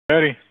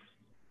Ready.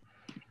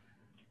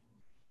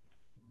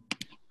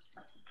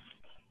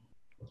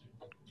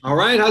 All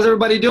right, how's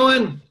everybody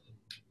doing?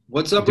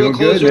 What's up, Doing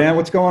good, man.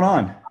 What's going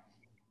on?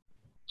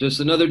 Just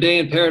another day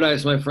in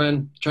paradise, my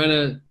friend.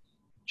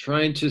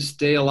 Trying to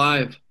stay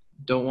alive.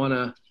 Don't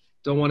want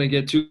to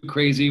get too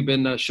crazy.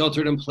 Been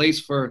sheltered in place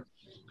for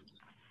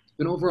it's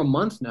been over a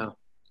month now,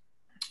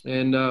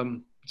 and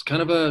it's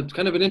kind of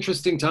an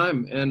interesting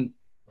time. And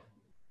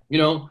you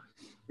know,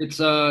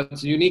 it's a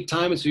unique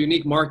time. It's a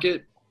unique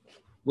market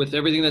with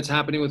everything that's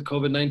happening with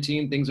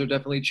COVID-19. Things are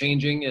definitely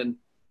changing, and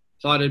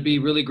thought it'd be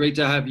really great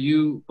to have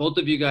both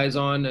of you guys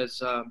on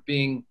as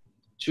being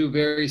two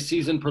very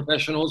seasoned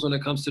professionals when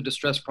it comes to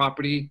distressed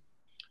property.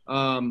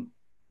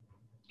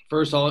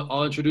 First,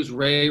 I'll introduce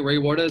Ray. Ray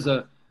Warda is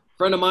a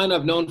friend of mine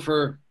I've known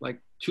for like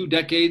 2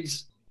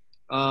 decades.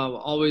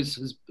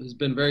 Always has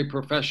been very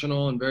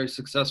professional and very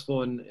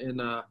successful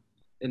in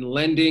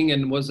lending,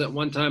 and was at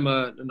one time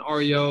an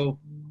REO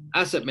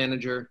asset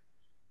manager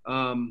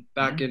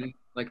back in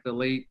like the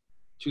late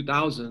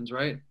 2000s,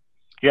 right?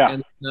 Yeah.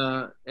 And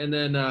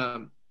then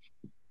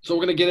so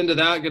we're gonna get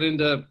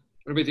into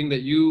everything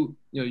that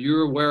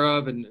you're aware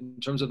of in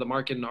terms of the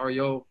market and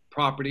REO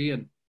property,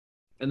 and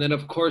then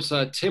of course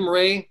Tim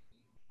Ray,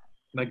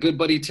 my good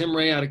buddy Tim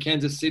Ray out of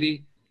Kansas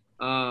City,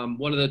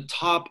 one of the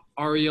top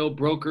REO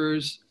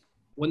brokers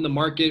when the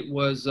market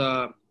was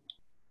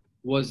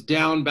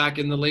down back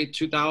in the late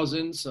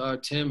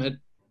 2000s. Tim had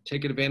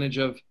taken advantage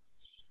of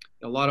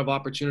a lot of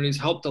opportunities,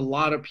 helped a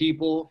lot of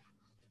people,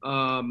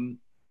 and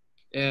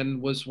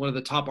was one of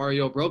the top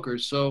REO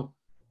brokers. So,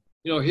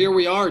 here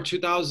we are,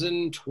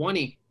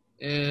 2020,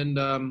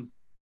 and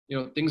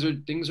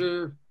things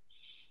are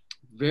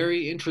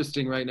very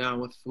interesting right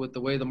now with the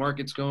way the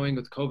market's going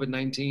with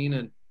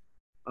COVID-19,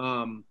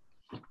 and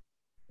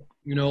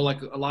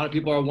like a lot of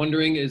people are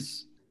wondering,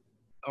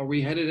 are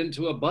we headed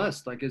into a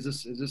bust? Like, is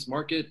this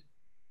market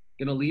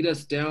going to lead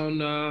us down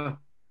a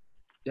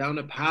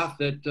path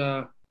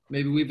that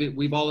maybe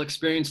we've all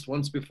experienced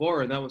once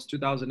before, and that was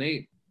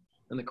 2008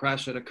 and the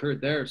crash that occurred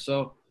there.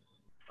 So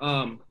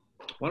why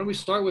don't we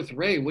start with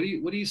Ray? What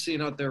are you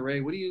seeing out there,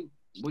 Ray? What do you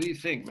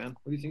think, man?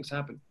 What do you think's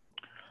happened?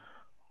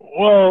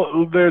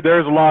 Well,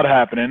 there's a lot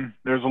happening.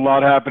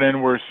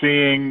 We're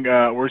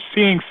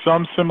seeing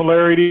some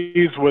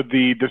similarities with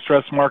the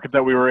distressed market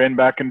that we were in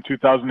back in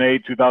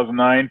 2008,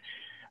 2009,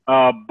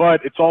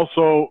 but it's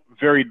also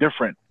very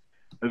different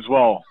as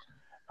well.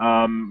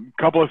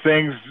 Couple of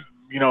things,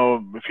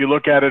 if you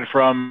look at it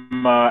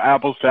from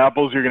apples to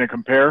apples, you're going to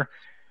compare.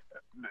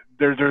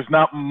 There's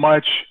not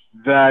much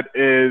that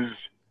is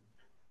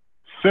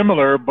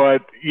similar,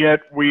 but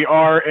yet we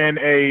are in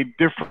a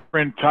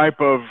different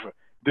type of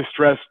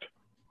distressed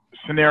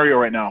scenario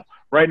right now.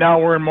 Right now,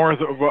 we're in more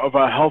of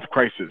a health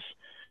crisis,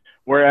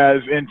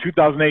 whereas in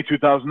 2008,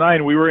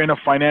 2009, we were in a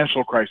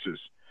financial crisis.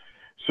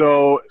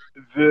 So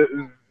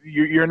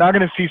you're not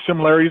going to see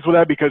similarities with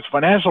that, because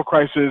financial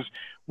crisis,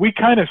 we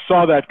kind of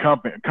saw that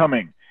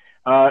coming.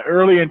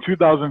 Early in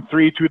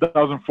 2003,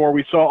 2004,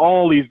 we saw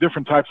all these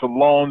different types of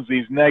loans,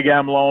 these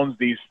negam loans,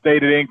 these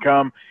stated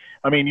income.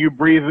 I mean, you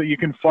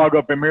can fog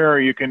up a mirror,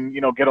 you can,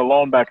 get a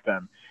loan back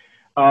then.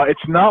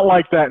 It's not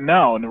like that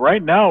now. And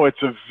right now, it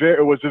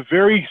was a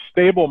very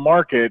stable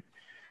market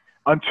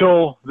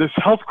until this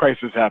health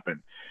crisis happened.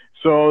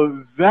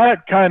 So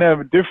that kind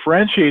of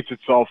differentiates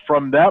itself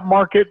from that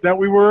market that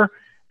we were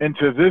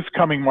into this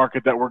coming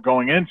market that we're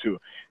going into.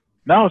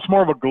 Now it's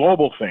more of a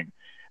global thing.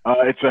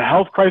 It's a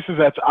health crisis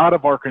that's out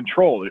of our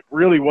control. It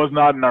really was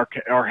not in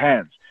our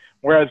hands.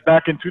 Whereas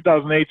back in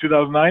 2008,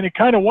 2009, it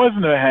kind of was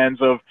in the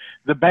hands of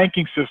the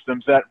banking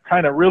systems that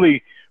kind of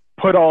really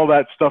put all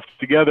that stuff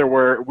together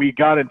where we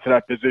got into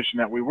that position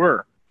that we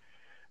were.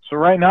 So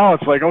right now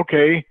it's like,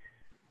 okay,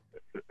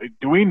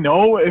 do we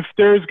know if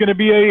there's going to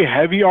be a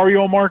heavy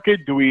REO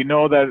market? Do we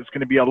know that it's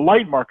going to be a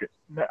light market?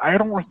 I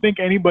don't think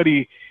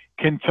anybody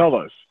can tell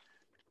us.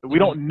 We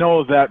don't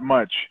know that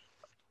much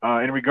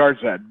in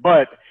regards to that.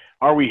 But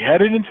are we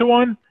headed into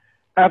one?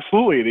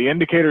 Absolutely. The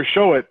indicators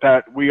show it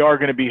that we are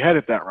going to be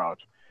headed that route.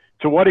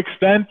 To what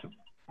extent,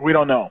 we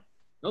don't know.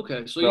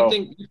 Okay, so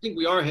you think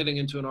we are heading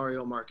into an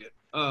REO market?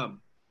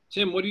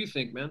 Tim, what do you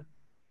think, man?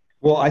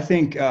 Well, I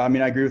think, I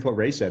agree with what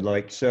Ray said.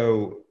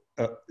 To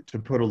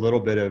put a little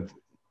bit of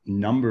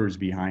numbers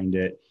behind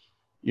it,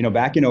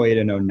 back in 08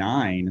 and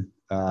 09,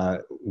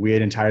 we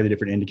had entirely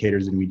different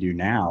indicators than we do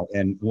now.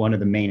 And one of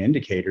the main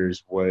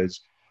indicators was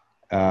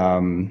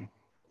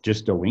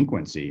just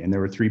delinquency. And there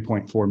were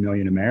 3.4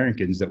 million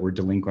Americans that were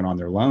delinquent on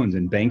their loans,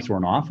 and banks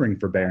weren't offering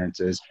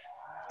forbearances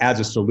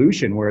as a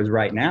solution. Whereas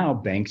right now,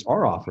 banks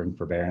are offering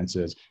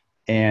forbearances.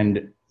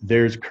 And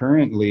there's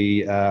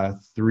currently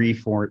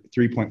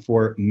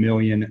 3.4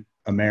 million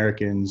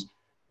Americans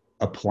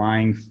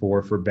applying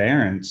for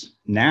forbearance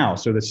now.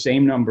 So the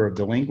same number of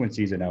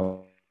delinquencies in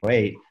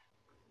 08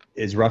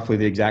 is roughly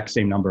the exact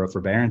same number of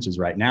forbearances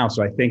right now.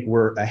 So I think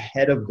we're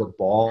ahead of the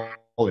ball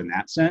in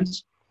that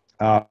sense.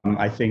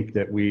 I think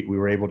that we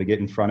were able to get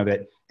in front of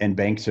it, and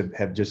banks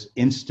have just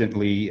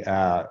instantly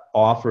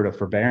offered a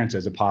forbearance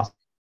as a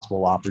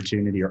possible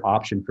opportunity or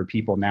option for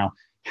people. Now,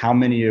 How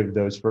many of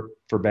those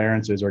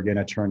forbearances are going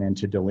to turn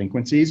into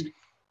delinquencies?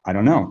 I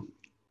don't know.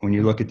 When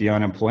you look at the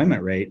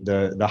unemployment rate,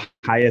 the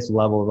highest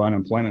level of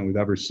unemployment we've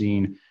ever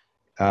seen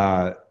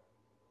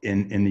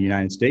in the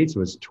United States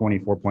was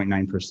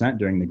 24.9%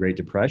 during the Great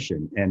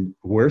Depression. And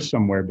we're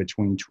somewhere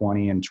between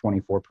 20 and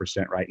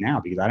 24% right now,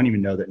 because I don't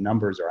even know that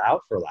numbers are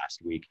out for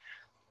last week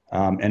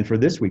and for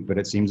this week. But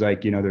it seems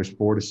like, there's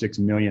 4 to 6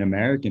 million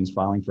Americans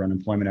filing for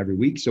unemployment every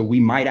week. So we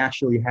might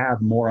actually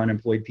have more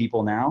unemployed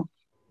people now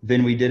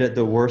than we did at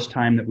the worst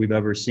time that we've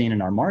ever seen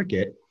in our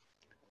market.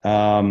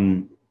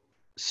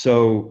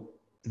 So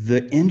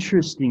the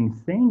interesting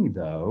thing,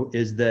 though,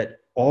 is that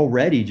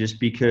already, just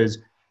because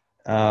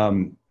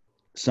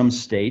some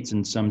states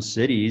and some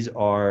cities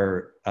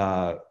are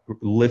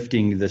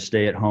lifting the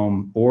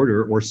stay-at-home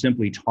order or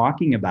simply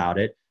talking about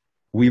it,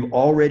 we've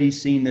already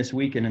seen this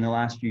week and in the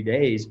last few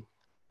days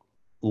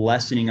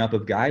lessening up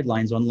of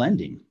guidelines on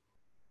lending.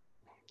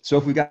 So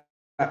if we got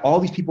all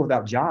these people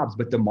without jobs,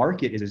 but the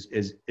market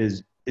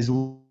is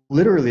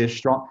literally as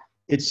strong,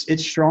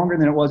 it's stronger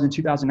than it was in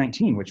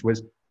 2019, which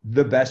was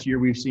the best year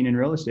we've seen in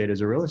real estate as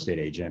a real estate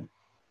agent.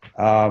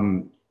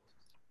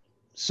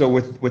 So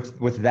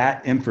with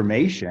that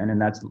information,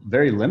 and that's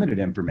very limited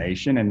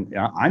information, and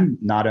I'm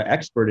not an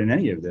expert in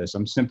any of this,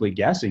 I'm simply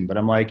guessing, but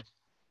I'm like,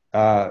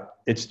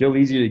 it's still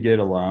easy to get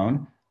a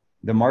loan.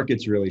 The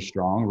market's really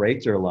strong,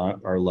 rates are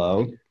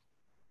low,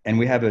 and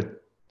we have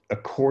a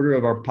quarter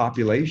of our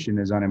population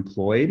is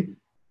unemployed,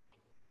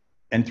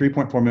 and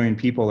 3.4 million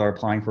people are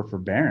applying for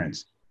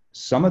forbearance.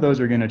 Some of those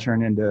are going to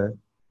turn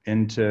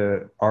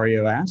into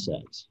REO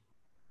assets.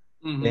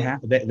 Mm-hmm. They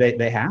have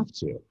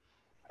to.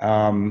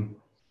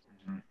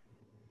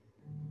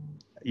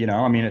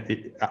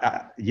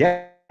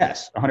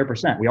 Yes,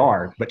 100%. We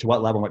are, but to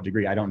what level, what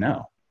degree, I don't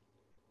know.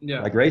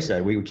 Yeah, like Ray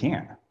said, we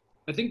can't.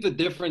 I think the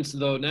difference,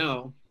 though,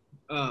 now,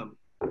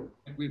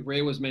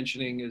 Ray was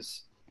mentioning,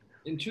 is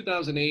in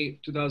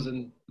 2008,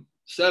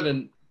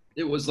 2007,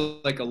 it was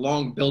like a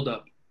long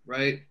buildup,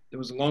 right? There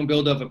was a long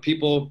buildup of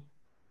people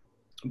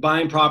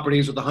buying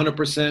properties with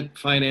 100%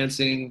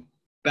 financing,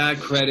 bad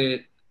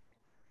credit,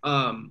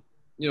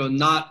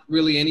 not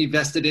really any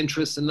vested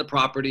interest in the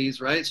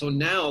properties, right? So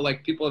now,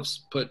 like, people have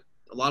put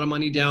a lot of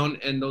money down,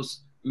 and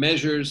those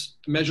measures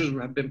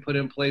have been put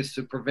in place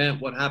to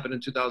prevent what happened in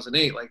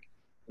 2008. Like,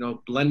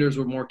 lenders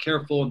were more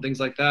careful and things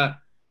like that.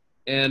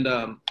 And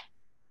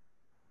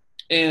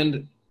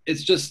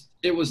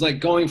it was like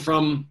going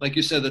from, like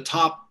you said, the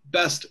top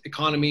best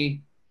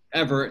economy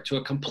ever to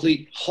a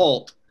complete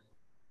halt.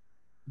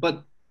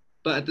 But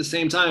at the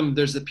same time,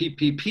 there's the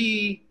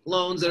PPP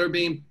loans that are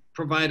being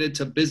provided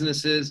to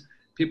businesses.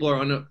 People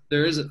are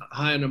there is a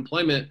high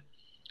unemployment,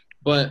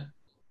 but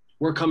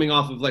we're coming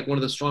off of like one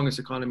of the strongest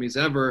economies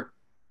ever.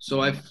 So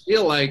I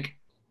feel like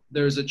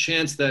there's a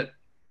chance that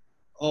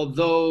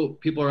although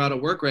people are out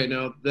of work right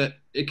now, that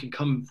it can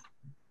come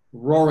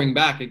roaring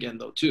back again,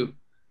 though, too,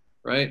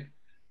 right?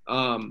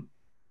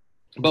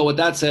 But with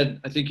that said,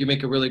 I think you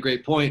make a really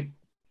great point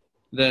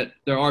that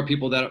there are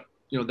people that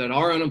that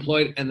are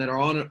unemployed and that are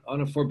on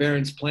a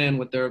forbearance plan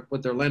with their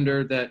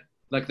lender, that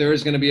like there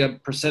is going to be a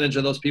percentage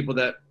of those people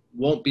that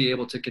won't be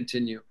able to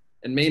continue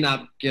and may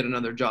not get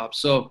another job.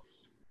 So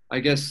I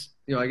guess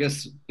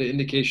the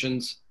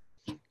indications,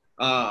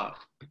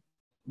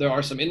 there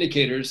are some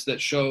indicators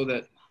that show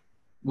that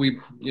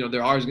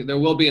there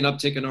will be an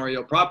uptick in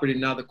REO property.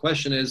 Now the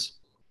question is,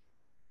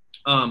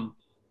 what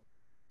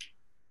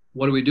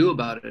do we do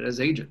about it as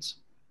agents?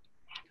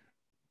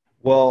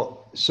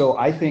 Well, so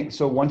I think,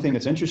 one thing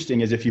that's interesting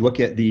is if you look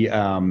at the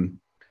amount,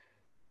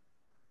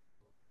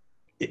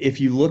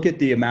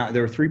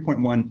 there were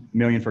 3.1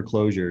 million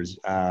foreclosures.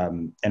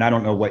 And I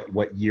don't know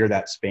what year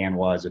that span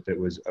was, if it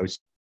was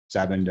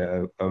 07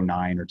 to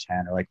 09 or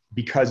 10, or like,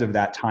 because of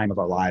that time of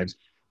our lives,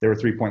 there were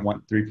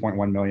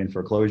 3.1 million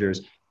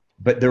foreclosures,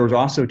 but there was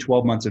also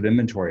 12 months of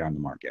inventory on the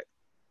market.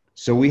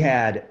 So we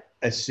had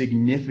a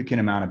significant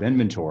amount of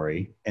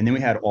inventory, and then we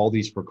had all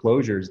these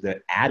foreclosures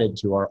that added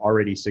to our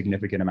already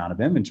significant amount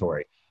of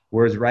inventory.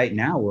 Whereas right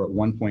now we're at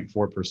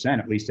 1.4%,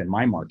 at least in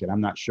my market.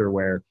 I'm not sure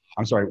where,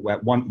 I'm sorry,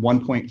 at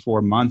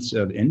 1.4 months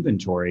of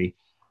inventory.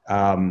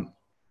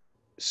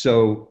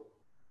 So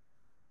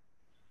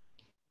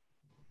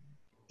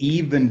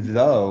even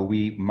though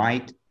we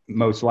might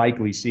most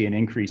likely see an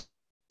increase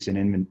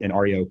in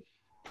REO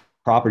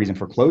properties and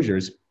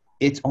foreclosures,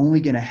 it's only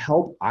going to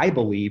help, I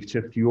believe,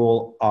 to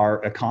fuel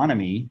our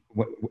economy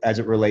as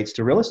it relates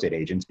to real estate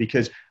agents,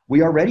 because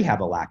we already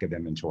have a lack of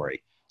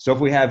inventory. So if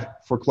we have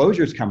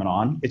foreclosures coming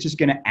on, it's just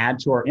going to add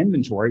to our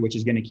inventory, which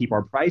is going to keep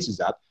our prices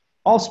up.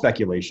 All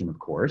speculation, of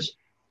course,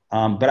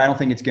 but I don't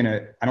think it's going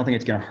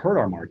to hurt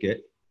our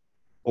market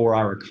or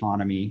our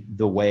economy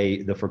the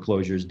way the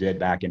foreclosures did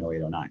back in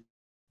 08, 09.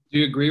 Do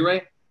you agree,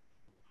 Ray?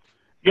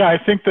 Yeah, I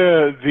think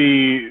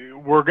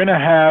we're going to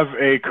have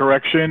a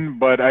correction,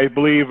 but I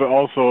believe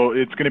also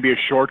it's going to be a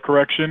short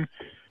correction.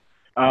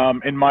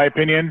 In my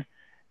opinion,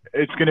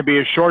 it's going to be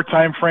a short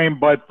time frame.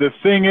 But the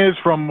thing is,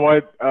 from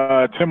what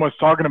Tim was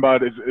talking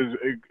about, is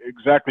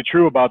exactly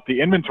true about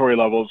the inventory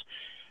levels.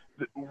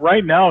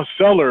 Right now,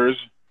 sellers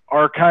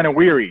are kind of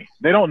weary.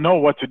 They don't know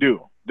what to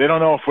do. They don't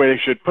know if they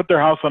should put their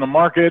house on the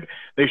market.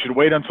 They should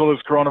wait until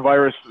this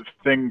coronavirus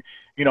thing,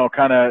 you know,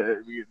 kind of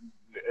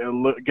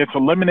gets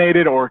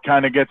eliminated or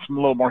kind of gets a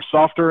little more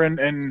softer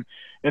in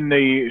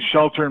the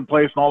shelter in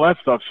place and all that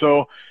stuff.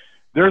 So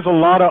there's a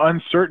lot of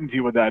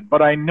uncertainty with that.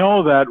 But I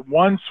know that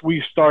once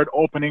we start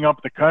opening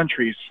up the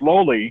country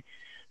slowly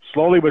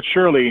but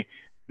surely,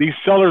 these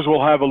sellers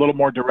will have a little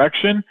more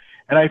direction.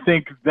 And I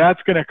think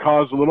that's going to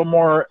cause a little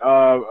more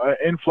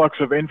influx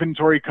of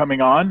inventory coming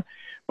on.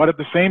 But at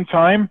the same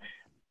time,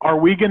 are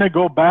we going to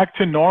go back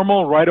to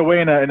normal right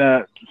away in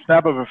a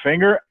snap of a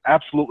finger?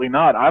 Absolutely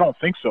not. I don't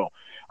think so.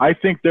 I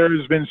think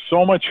there's been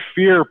so much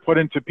fear put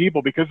into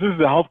people because this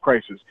is a health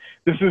crisis.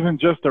 This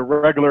isn't just a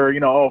regular, you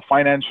know,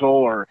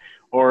 financial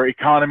or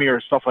economy or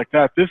stuff like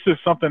that. This is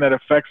something that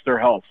affects their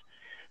health.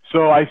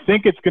 So I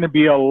think it's going to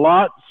be a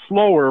lot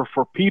slower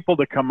for people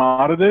to come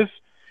out of this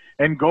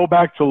and go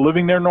back to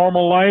living their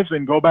normal lives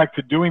and go back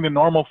to doing the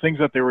normal things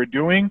that they were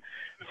doing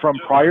from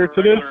prior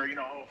to this.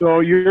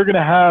 So you're going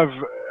to have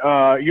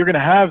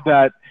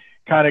that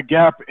kind of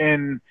gap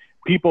in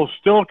people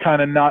still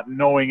kind of not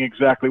knowing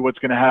exactly what's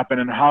going to happen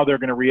and how they're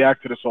going to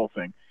react to this whole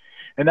thing.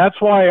 And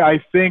that's why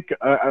I think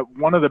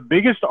one of the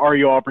biggest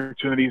REO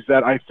opportunities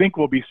that I think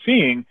we'll be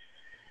seeing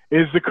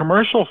is the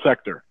commercial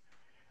sector.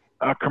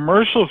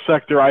 Commercial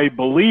sector, I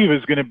believe,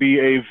 is going to be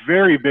a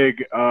very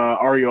big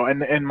REO,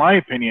 and in my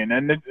opinion.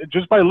 And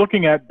just by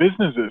looking at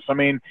businesses, I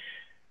mean,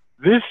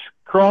 this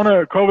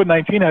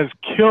COVID-19 has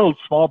killed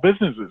small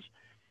businesses.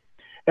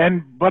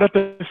 But at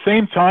the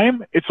same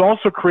time, it's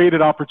also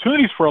created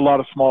opportunities for a lot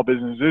of small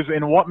businesses.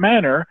 In what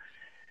manner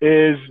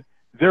is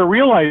they're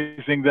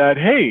realizing that,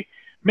 hey,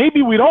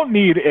 maybe we don't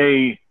need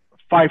a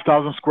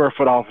 5,000 square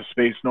foot office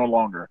space no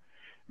longer.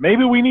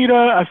 Maybe we need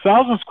a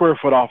 1,000 square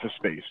foot office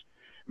space.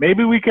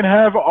 Maybe we can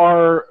have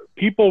our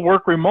people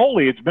work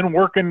remotely. It's been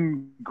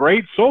working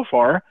great so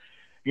far.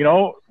 You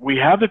know, we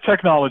have the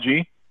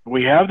technology,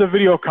 we have the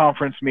video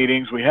conference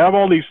meetings, we have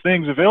all these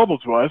things available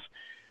to us.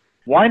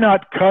 Why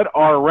not cut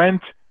our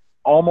rent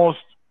almost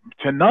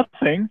to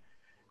nothing,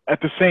 at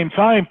the same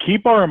time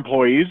keep our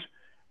employees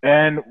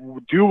and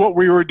do what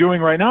we were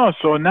doing right now?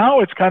 So now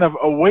it's kind of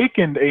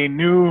awakened a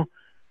new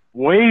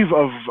wave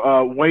of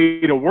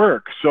way to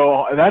work.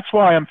 So that's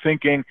why I'm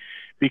thinking,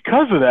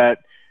 because of that,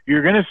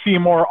 you're going to see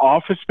more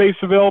office space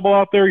available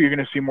out there. You're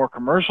going to see more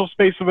commercial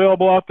space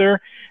available out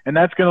there, and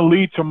that's going to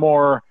lead to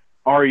more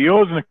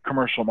REOs in the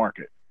commercial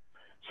market.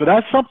 So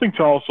that's something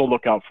to also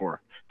look out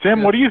for.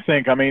 Tim, what do you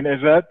think? I mean, is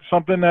that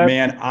something that...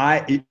 Man,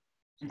 I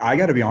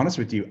got to be honest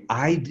with you.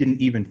 I didn't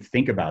even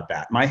think about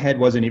that. My head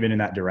wasn't even in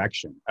that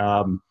direction.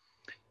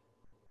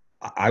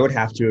 I would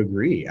have to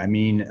agree. I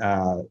mean,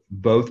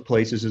 both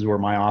places is where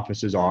my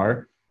offices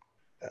are.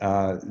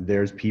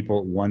 There's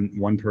people,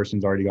 one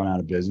person's already gone out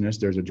of business.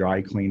 There's a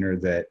dry cleaner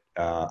that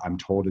I'm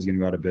told is going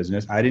to go out of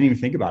business. I didn't even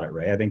think about it,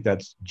 Ray. I think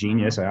that's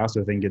genius. I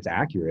also think it's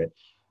accurate.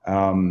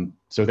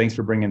 So thanks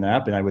for bringing that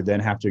up. And I would then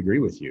have to agree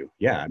with you.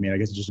 Yeah. I mean, I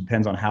guess it just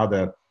depends on how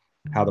the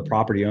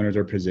property owners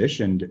are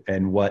positioned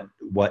and what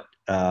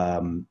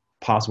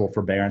possible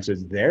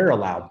forbearances they're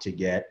allowed to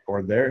get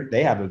or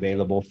they have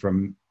available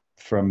from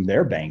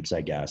their banks,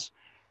 I guess.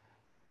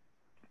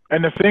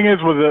 And the thing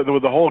is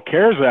with the whole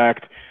CARES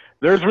Act,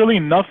 there's really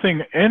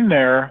nothing in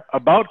there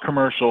about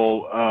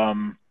commercial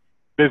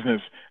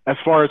business as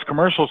far as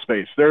commercial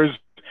space.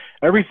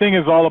 Everything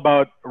is all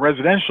about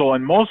residential,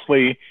 and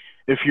mostly,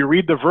 if you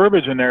read the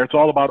verbiage in there, it's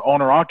all about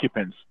owner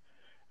occupants.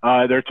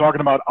 They're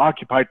talking about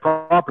occupied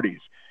properties.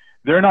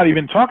 They're not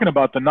even talking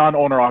about the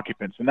non-owner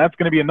occupants, and that's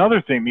going to be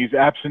another thing, these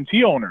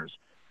absentee owners.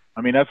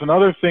 I mean, that's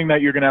another thing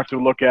that you're going to have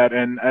to look at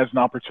and as an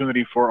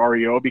opportunity for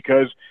REO,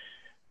 because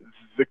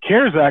the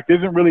CARES Act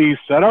isn't really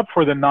set up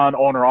for the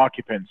non-owner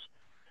occupants.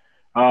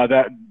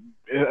 That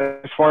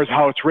as far as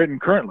how it's written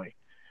currently.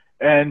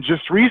 And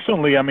just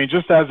recently, I mean,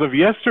 just as of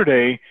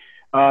yesterday,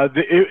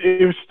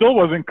 it still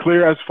wasn't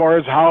clear as far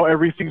as how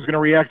everything's going to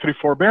react to the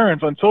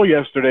forbearance until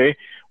yesterday,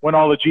 when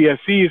all the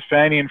GSEs,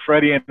 Fannie and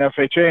Freddie and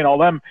FHA and all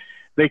them,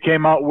 they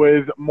came out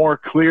with more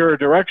clear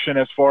direction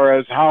as far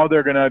as how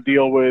they're going to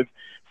deal with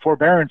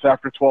forbearance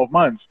after 12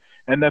 months,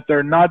 and that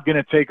they're not going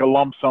to take a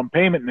lump sum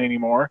payment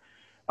anymore.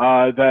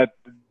 That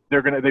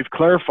they've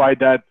clarified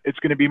that it's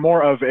going to be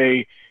more of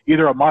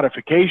either a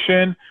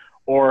modification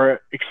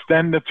or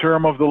extend the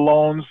term of the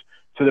loans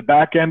to the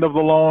back end of the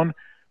loan.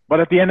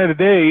 But at the end of the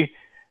day,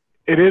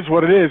 it is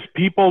what it is.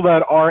 People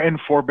that are in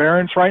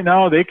forbearance right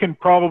now, they can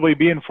probably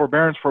be in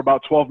forbearance for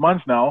about 12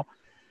 months now.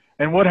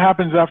 And what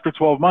happens after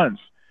 12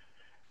 months?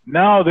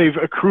 Now they've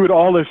accrued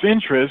all this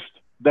interest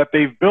that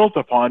they've built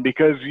upon,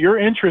 because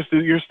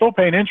you're still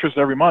paying interest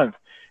every month.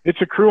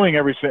 It's accruing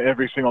every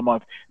single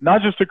month.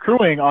 Not just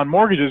accruing on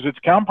mortgages, it's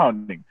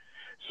compounding.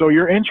 So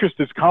your interest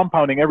is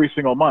compounding every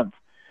single month.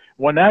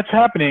 When that's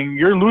happening,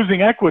 you're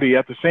losing equity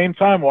at the same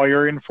time while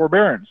you're in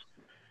forbearance.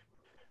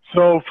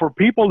 So for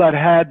people that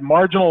had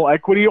marginal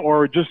equity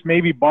or just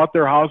maybe bought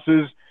their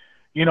houses,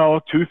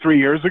 2-3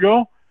 years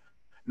ago,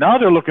 now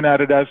they're looking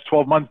at it as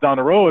 12 months down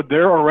the road.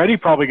 They're already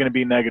probably going to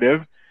be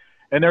negative.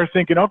 and they're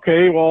thinking,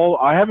 okay, well,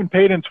 I haven't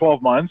paid in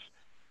 12 months.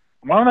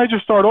 Why don't I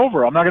just start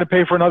over? I'm not going to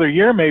pay for another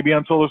year maybe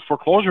until this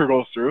foreclosure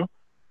goes through.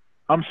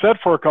 I'm set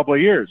for a couple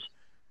of years.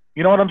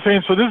 You know what I'm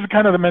saying? So this is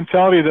kind of the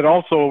mentality that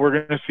also we're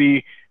going to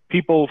see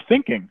people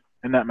thinking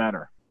in that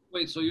manner.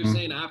 Wait, so you're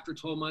saying after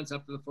 12 months,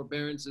 after the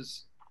forbearance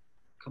is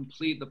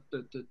complete,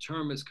 the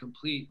term is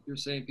complete, you're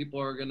saying people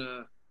are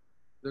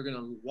they're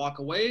gonna walk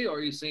away, or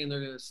are you saying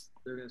they're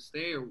gonna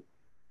stay, or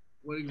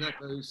what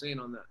exactly are you saying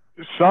on that?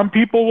 Some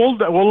people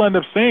will end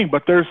up staying,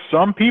 but there's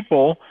some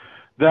people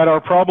that are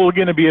probably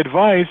going to be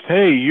advised,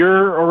 hey,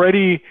 you're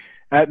already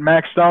at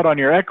maxed out on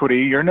your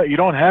equity. You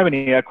don't have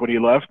any equity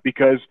left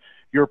because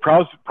your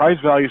price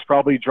value has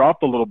probably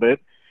dropped a little bit,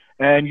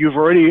 and you've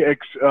already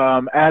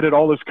added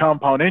all this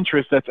compound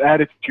interest that's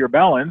added to your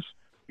balance,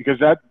 because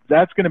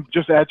that's going to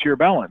just add to your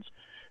balance.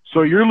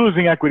 So you're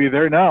losing equity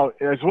there now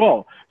as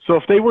well. So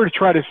if they were to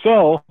try to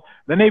sell,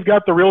 then they've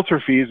got the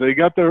realtor fees, they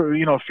got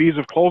the fees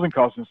of closing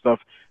costs and stuff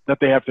that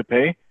they have to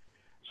pay.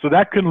 So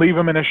that could leave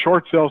them in a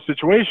short sale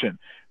situation.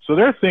 So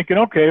they're thinking,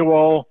 okay,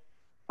 well,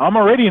 I'm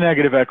already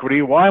negative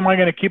equity. Why am I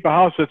going to keep a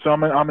house that's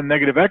I'm in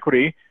negative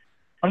equity?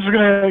 I'm just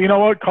going to, you know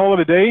what, call it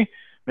a day.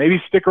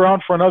 Maybe stick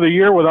around for another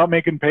year without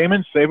making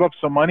payments, save up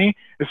some money,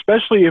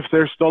 especially if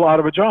they're still out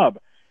of a job.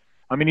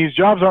 I mean, these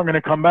jobs aren't going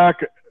to come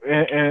back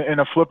in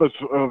a flip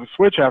of a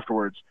switch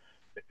afterwards.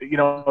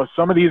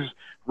 Some of these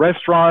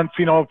restaurants,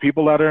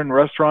 people that are in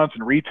restaurants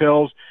and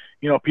retails,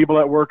 people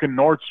that work in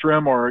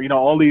Nordstrom or,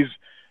 all these,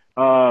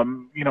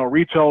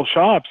 retail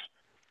shops,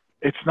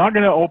 it's not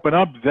going to open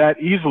up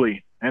that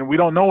easily. And we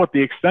don't know what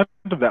the extent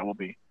of that will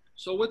be.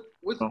 So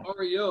with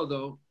REO,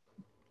 though,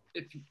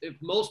 if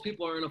most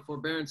people are in a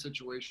forbearance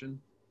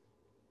situation,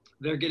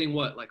 they're getting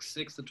what, like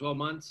 6 to 12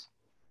 months?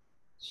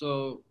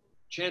 So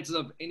chances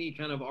of any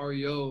kind of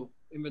REO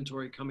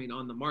inventory coming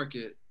on the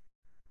market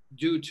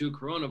due to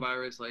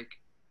coronavirus,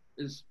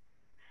 is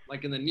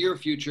in the near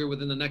future,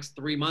 within the next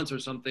 3 months or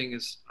something,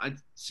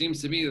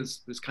 seems to me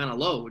is kind of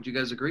low. Would you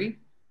guys agree?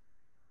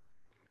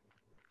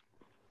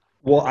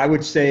 Well, I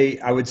would say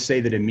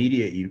that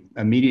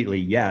immediately,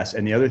 yes.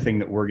 And the other thing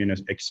that we're going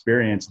to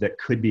experience that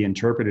could be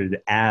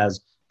interpreted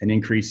as an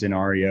increase in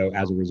REO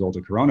as a result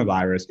of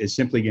coronavirus is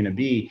simply going to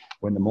be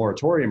when the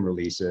moratorium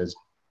releases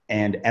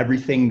and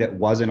everything that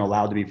wasn't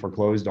allowed to be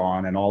foreclosed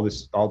on and all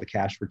the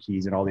cash for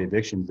keys and all the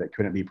evictions that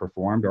couldn't be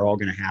performed are all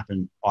going to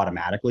happen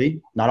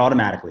automatically. Not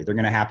automatically. They're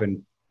going to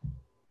happen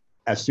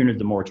as soon as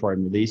the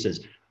moratorium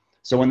releases.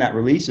 So when that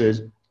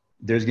releases,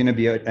 there's going to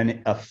be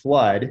a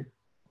flood,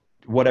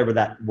 whatever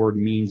that word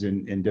means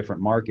in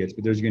different markets,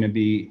 but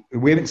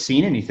we haven't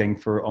seen anything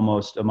for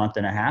almost a month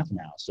and a half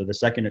now. So the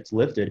second it's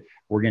lifted,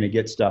 we're going to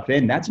get stuff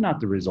in. That's not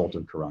the result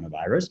of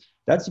coronavirus.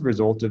 That's the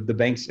result of the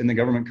banks and the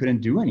government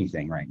couldn't do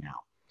anything right now.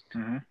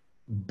 Mm-hmm.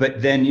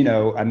 But then,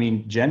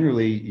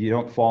 generally you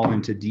don't fall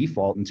into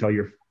default until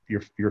you're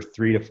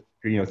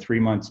 3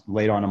 months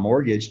late on a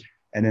mortgage.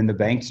 And then the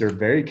banks are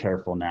very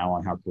careful now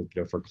on how quick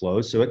to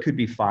foreclose. So it could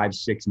be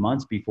 5-6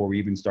 months before we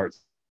even start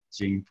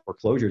seeing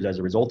foreclosures as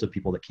a result of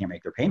people that can't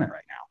make their payment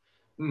right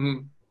now. Mm-hmm.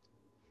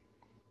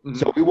 Mm-hmm.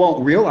 So we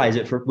won't realize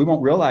it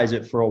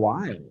for a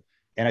while.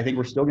 And I think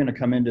we're still going to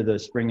come into the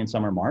spring and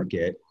summer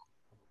market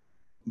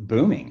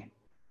booming.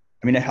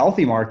 I mean, a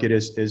healthy market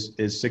is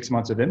 6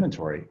 months of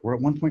inventory. We're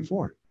at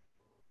 1.4.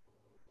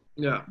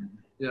 Yeah.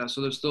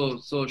 So there's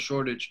still a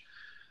shortage.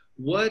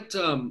 What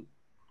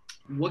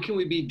can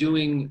we be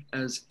doing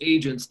as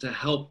agents to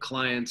help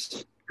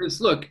clients?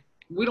 Because look,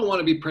 we don't want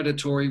to be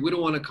predatory. We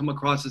don't want to come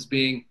across as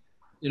being,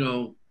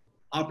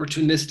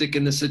 opportunistic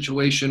in the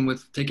situation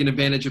with taking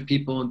advantage of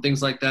people and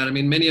things like that. I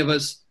mean, many of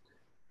us,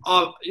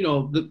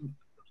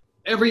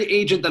 every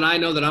agent that I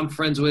know that I'm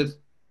friends with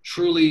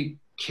truly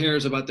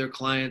cares about their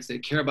clients. They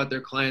care about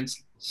their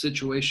clients'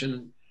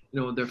 situation,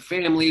 their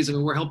families. I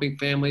mean, we're helping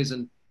families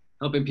and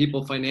helping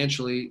people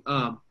financially.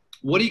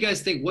 What do you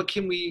guys think? What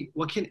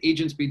can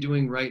agents be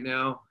doing right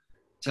now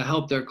to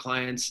help their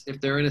clients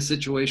if they're in a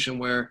situation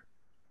where,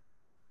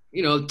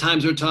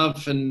 times are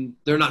tough and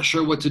they're not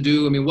sure what to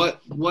do? I mean,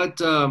 what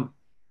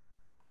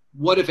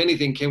if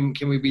anything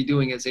can we be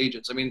doing as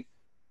agents? I mean,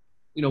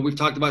 we've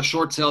talked about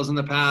short sales in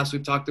the past.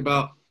 We've talked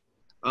about,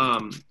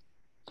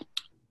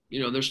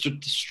 there's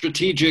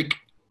strategic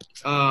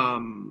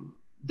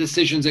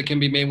decisions that can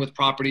be made with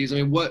properties. I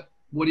mean, what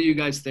do you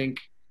guys think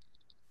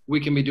we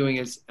can be doing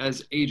as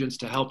agents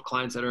to help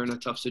clients that are in a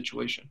tough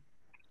situation?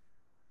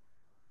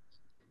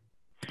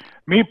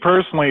 Me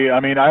personally, I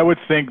mean, I would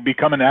think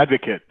become an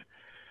advocate.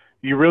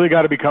 You really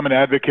got to become an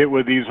advocate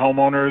with these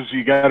homeowners.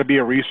 You got to be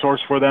a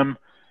resource for them.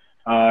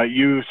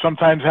 You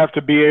sometimes have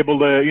to be able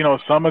to,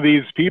 some of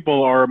these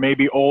people are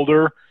maybe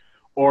older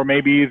or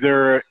maybe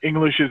their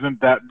English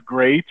isn't that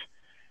great.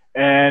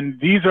 And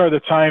these are the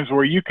times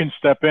where you can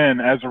step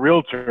in as a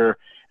realtor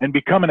and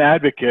become an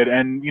advocate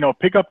and,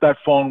 pick up that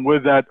phone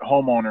with that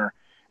homeowner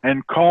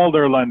and call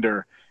their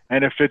lender.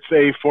 And if it's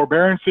a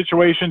forbearance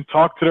situation,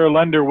 talk to their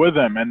lender with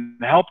them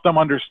and help them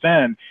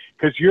understand,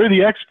 because you're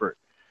the expert.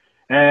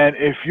 And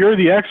if you're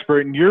the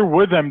expert and you're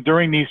with them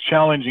during these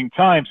challenging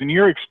times and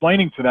you're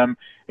explaining to them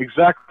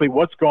exactly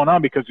what's going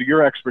on because of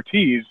your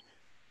expertise,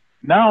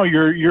 now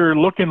you're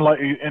looking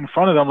like in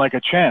front of them like a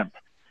champ.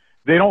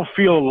 They don't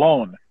feel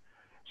alone.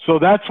 So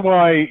that's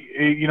why,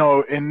 you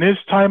know, in this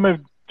time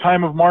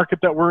of market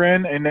that we're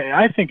in, and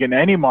I think in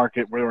any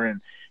market we're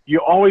in, you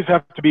always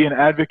have to be an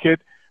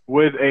advocate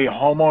with a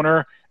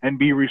homeowner and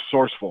be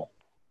resourceful.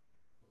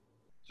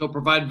 So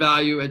provide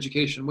value,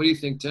 education. What do you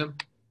think, Tim?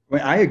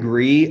 Well, I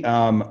agree.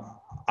 I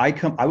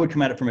would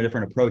come at it from a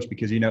different approach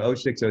because, you know,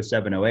 06,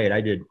 07, 08,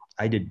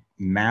 I did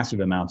massive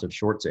amounts of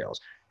short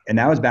sales. And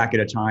that was back at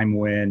a time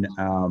when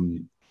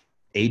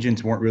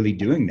agents weren't really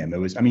doing them. It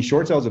was, I mean,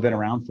 short sales have been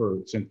around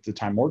since the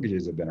time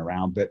mortgages have been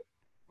around, but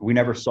we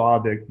never saw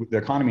the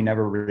economy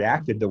never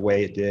reacted the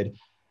way it did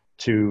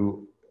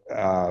to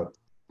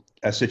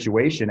a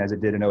situation as it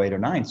did in 08 or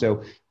 09.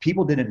 So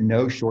people didn't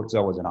know short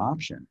sale was an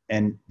option.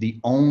 And the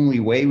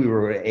only way we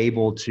were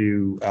able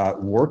to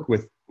work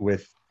with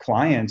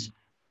clients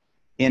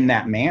in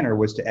that manner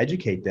was to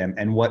educate them.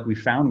 And what we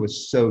found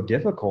was so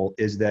difficult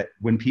is that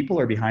when people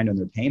are behind on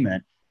their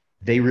payment,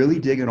 they really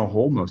dig in a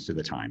hole most of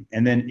the time.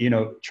 And then, you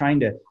know, trying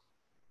to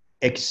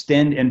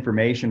extend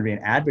information, be an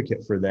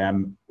advocate for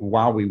them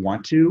while we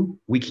want to,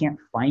 we can't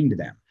find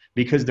them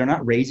because they're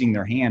not raising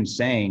their hand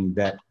saying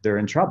that they're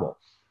in trouble.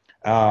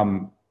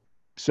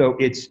 So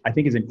I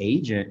think as an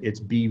agent, it's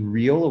be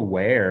real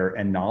aware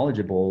and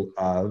knowledgeable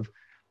of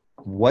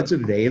what's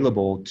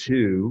available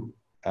to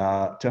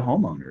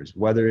homeowners,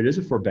 whether it is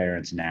a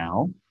forbearance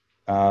now,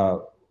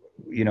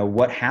 you know,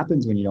 what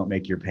happens when you don't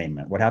make your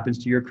payment, what happens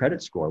to your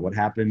credit score, what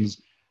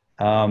happens,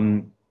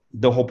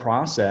 the whole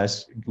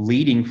process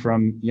leading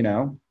from, you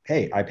know,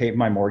 hey, I paid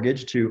my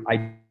mortgage to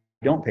I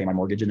don't pay my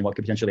mortgage, and then what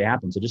could potentially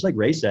happen. So just like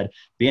Ray said,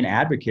 be an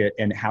advocate,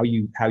 and how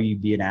you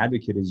be an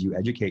advocate is you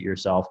educate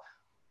yourself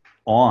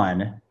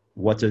on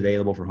what's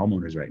available for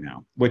homeowners right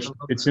now, which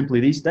it's simply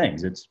these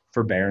things. It's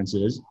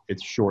forbearances,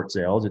 it's short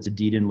sales, it's a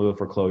deed in lieu of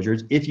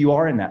foreclosures if you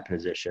are in that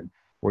position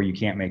where you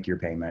can't make your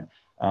payment.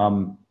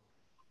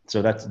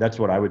 So that's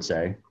what I would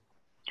say.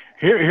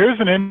 Here's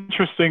an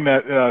interesting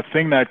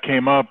thing that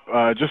came up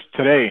just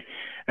today,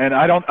 and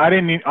I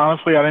didn't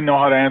know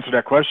how to answer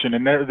that question.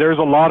 And there's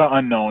a lot of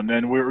unknown,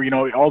 and we're, you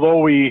know, although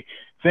we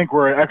think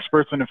we're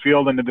experts in the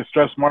field in the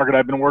distressed market,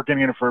 I've been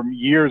working in it for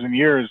years and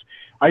years.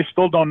 I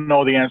still don't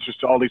know the answers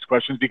to all these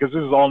questions because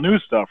this is all new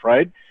stuff,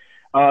 right?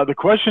 The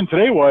question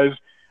today was,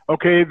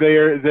 okay,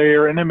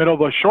 they're in the middle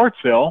of a short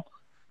sale,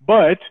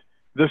 but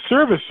the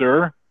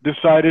servicer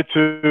decided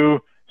to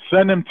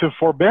send them to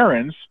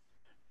forbearance,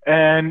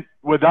 and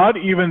without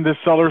even the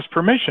seller's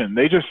permission,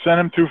 they just sent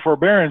them to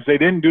forbearance. They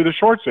didn't do the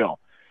short sale.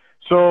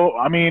 So,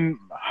 I mean,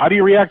 how do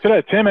you react to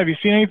that? Tim, have you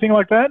seen anything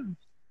like that?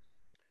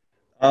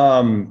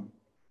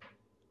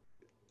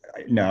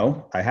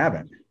 No, I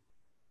haven't.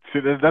 See,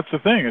 that's the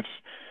thing.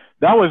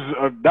 That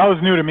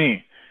was new to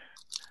me,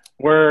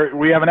 where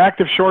we have an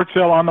active short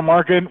sale on the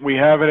market, we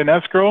have it in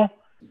escrow,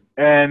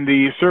 and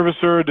the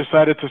servicer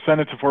decided to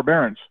send it to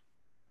forbearance.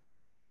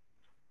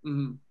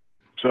 Mm-hmm.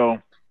 So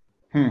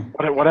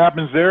what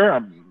happens there?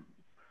 I'm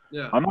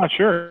not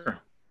sure.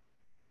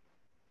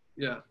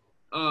 Yeah.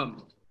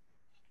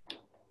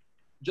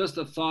 Just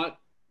a thought.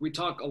 We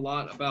talk a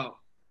lot about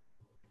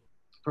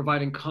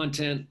providing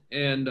content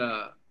and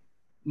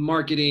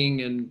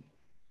marketing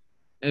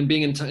and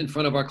being in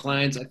front of our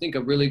clients. I think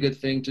a really good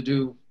thing to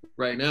do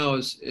right now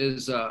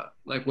is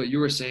like what you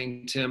were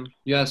saying, Tim.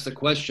 You asked the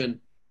question,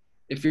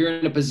 if you're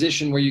in a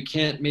position where you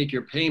can't make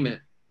your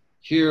payment,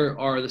 here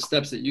are the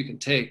steps that you can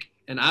take.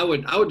 And I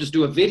would just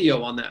do a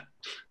video on that,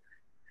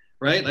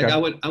 right? Like, okay. I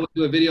would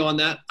do a video on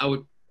that. I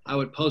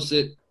would post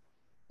it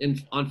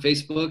on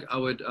Facebook. I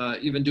would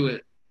even do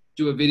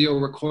a video,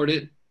 record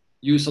it,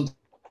 use something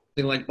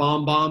like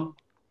BombBomb,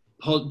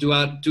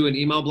 do an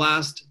email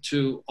blast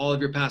to all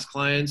of your past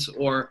clients,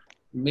 or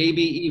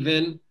maybe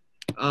even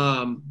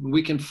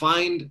we can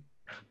find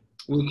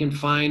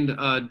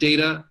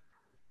data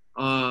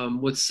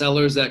with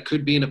sellers that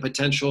could be in a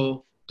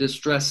potential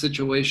distress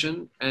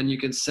situation, and you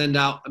can send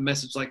out a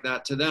message like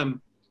that to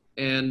them.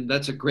 And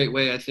that's a great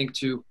way, I think,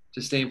 to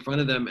stay in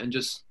front of them and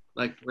just,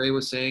 like Ray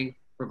was saying,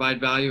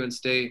 provide value and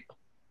stay,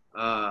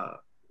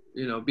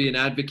 be an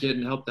advocate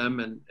and help them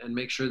and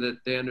make sure that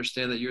they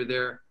understand that you're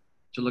there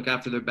to look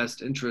after their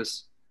best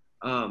interests.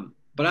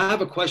 But I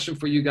have a question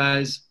for you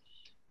guys,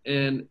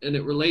 and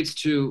it relates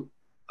to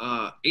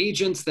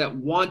agents that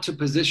want to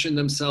position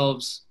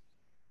themselves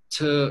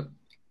to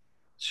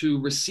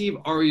receive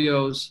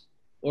REOs,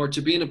 or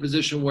to be in a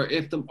position where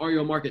if the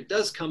REO market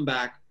does come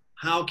back,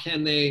 how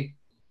can they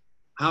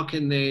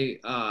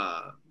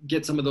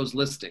get some of those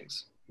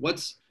listings?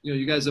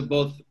 You guys have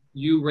both,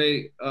 you,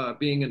 Ray,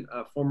 being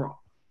a former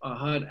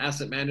HUD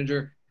asset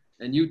manager,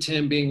 and you,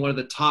 Tim, being one of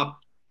the top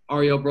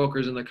REO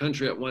brokers in the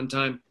country at one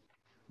time.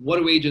 What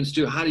do agents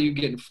do? How do you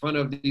get in front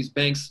of these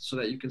banks so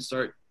that you can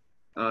start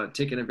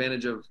taking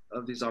advantage of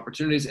these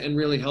opportunities and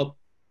really help,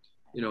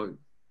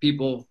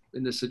 people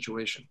in this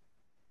situation?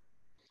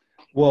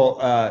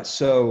 Well,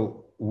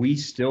 so we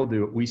still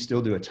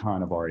do a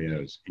ton of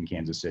REOs in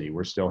Kansas City.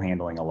 We're still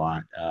handling a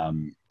lot,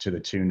 to the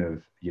tune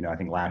of, I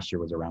think last year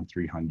was around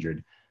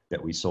 300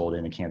 that we sold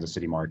in the Kansas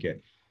City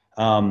market.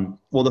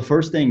 Well, the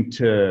first thing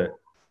to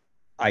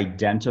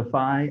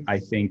identify, I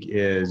think,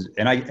 is,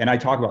 and I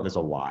talk about this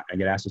a lot. I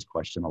get asked this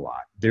question a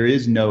lot. There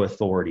is no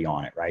authority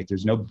on it, right?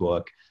 There's no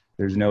book.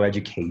 There's no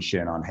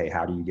education on, hey,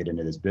 how do you get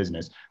into this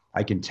business?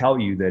 I can tell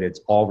you that it's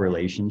all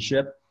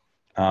relationship.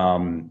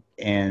 And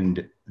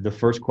the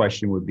first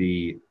question would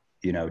be,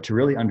 to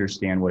really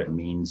understand what it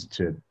means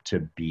to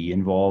be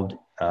involved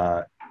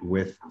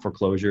with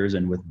foreclosures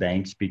and with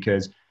banks,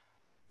 because,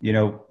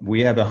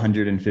 we have a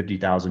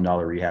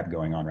 $150,000 rehab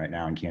going on right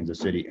now in Kansas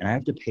City, and I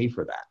have to pay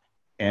for that.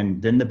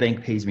 And then the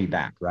bank pays me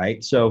back,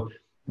 right? So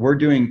we're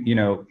doing,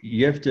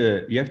 you have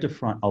to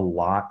front a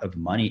lot of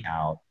money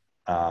out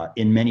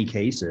in many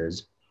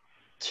cases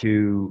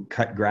to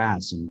cut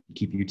grass and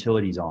keep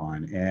utilities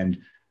on and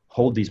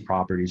hold these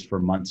properties for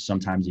months,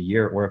 sometimes a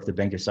year, or if the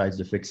bank decides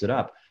to fix it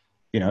up,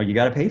 you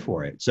got to pay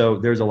for it. So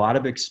there's a lot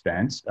of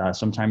expense.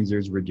 Sometimes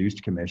there's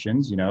reduced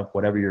commissions,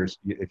 whatever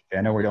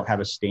I know we don't have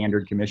a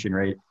standard commission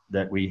rate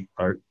that we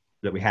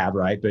have,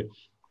 right? But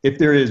if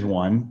there is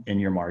one in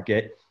your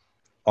market,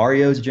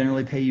 REOs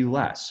generally pay you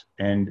less.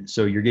 And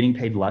so you're getting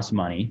paid less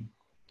money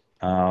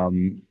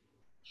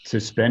to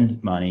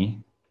spend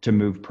money to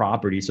move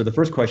property. So the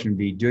first question would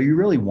be, do you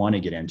really want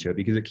to get into it?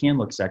 Because it can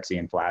look sexy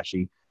and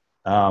flashy.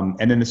 And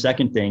then the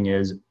second thing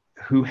is,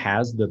 who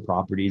has the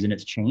properties? And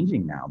it's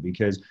changing now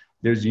because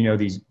there's,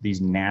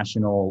 these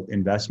national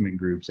investment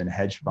groups and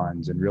hedge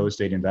funds and real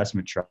estate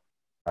investment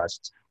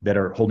trusts that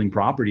are holding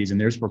properties,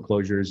 and there's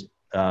foreclosures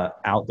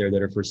out there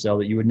that are for sale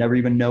that you would never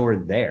even know are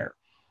there.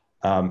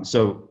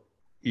 So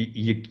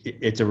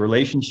it's a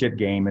relationship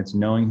game. It's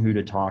knowing who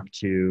to talk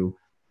to.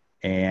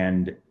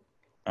 And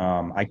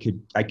I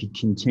could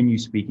continue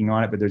speaking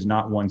on it, but there's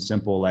not one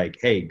simple, like,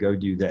 hey, go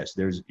do this.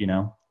 There's,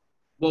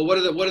 Well, what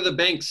are the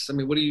banks? I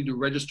mean, what do you do?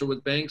 Register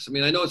with banks? I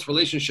mean, I know it's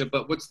relationship,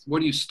 but where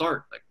do you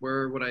start? Like,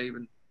 where would I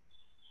even?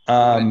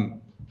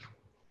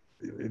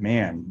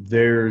 Man,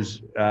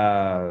 there's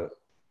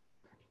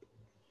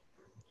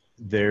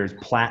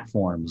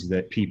platforms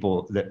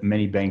that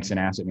many banks and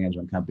asset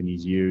management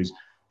companies use.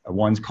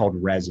 One's called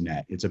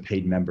ResNet. It's a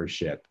paid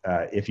membership.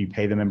 If you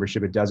pay the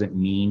membership, it doesn't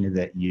mean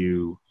that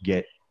you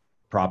get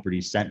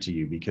properties sent to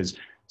you, because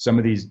some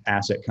of these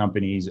asset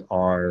companies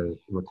are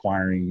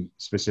requiring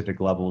specific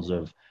levels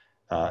of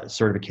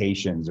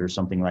certifications or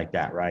something like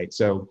that, right?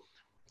 So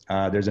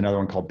there's another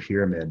one called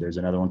Pyramid. There's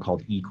another one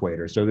called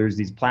Equator. So there's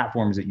these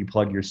platforms that you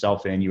plug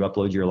yourself in, you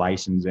upload your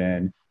license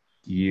in,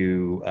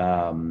 you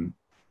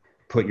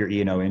put your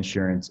E&O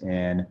insurance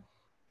in,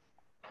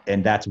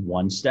 and that's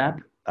one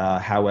step.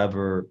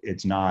 However,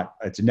 it's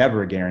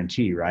never a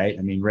guarantee, right?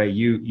 I mean, Ray,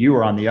 you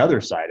were on the other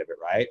side of it,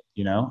 right?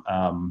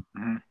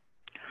 Mm-hmm.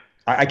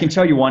 I can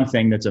tell you one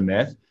thing that's a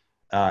myth,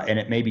 and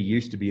it maybe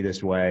used to be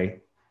this way,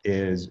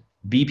 is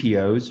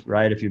BPOs,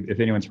 right? If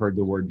anyone's heard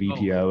the word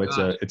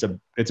BPO,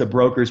 it's a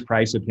broker's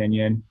price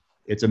opinion.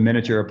 It's a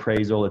miniature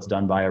appraisal. It's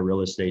done by a real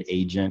estate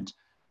agent.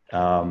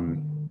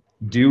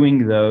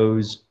 Doing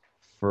those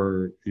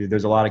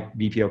there's a lot of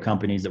BPO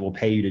companies that will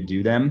pay you to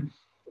do them.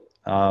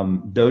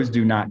 Those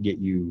do not get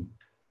you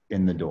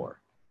in the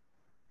door.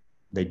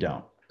 They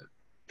don't.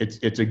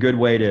 It's a good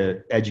way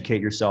to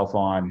educate yourself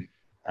on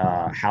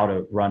how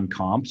to run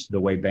comps the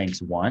way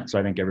banks want. So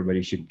I think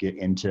everybody should get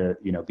into,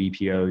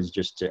 BPOs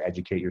just to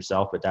educate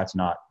yourself, but that's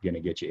not going to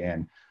get you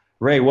in.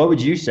 Ray, what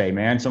would you say,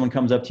 man? Someone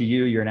comes up to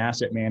you, you're an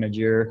asset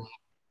manager,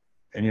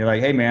 and you're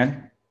like, hey,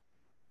 man,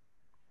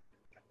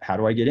 how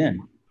do I get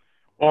in?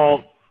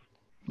 Well,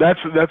 that's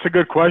a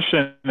good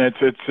question.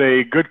 It's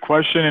a good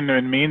question, and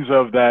it means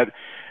of that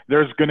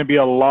there's going to be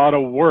a lot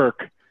of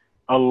work,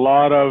 a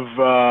lot of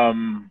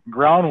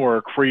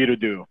groundwork for you to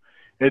do.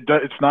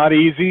 It's not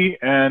easy,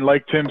 and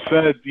like Tim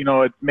said,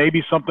 it may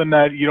be something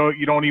that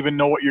you don't even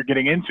know what you're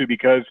getting into,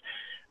 because,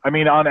 I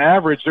mean, on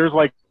average, there's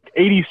like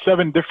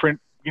 87 different,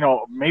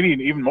 maybe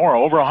even more,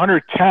 over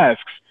 100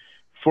 tasks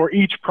for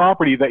each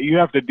property that you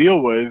have to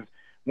deal with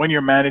when you're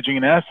managing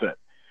an asset.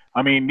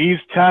 I mean, these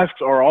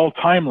tasks are all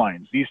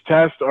timelines. These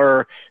tasks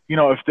are,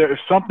 if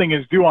something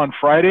is due on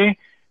Friday,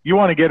 you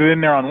want to get it in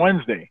there on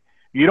Wednesday.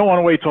 You don't want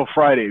to wait till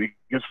Friday,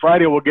 because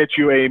Friday will get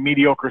you a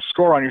mediocre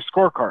score on your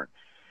scorecard.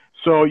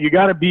 So you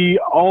got to be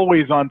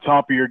always on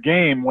top of your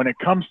game when it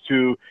comes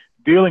to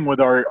dealing with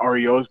our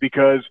REOs,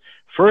 because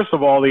first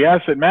of all, the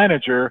asset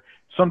manager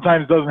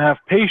sometimes doesn't have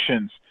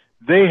patience.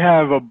 They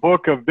have a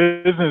book of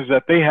business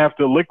that they have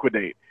to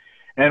liquidate.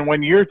 And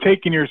when you're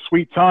taking your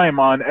sweet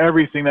time on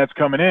everything that's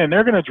coming in,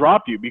 they're going to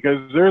drop you,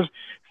 because there's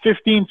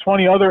 15,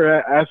 20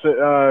 other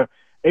asset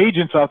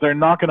agents out there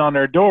knocking on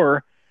their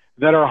door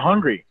that are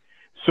hungry.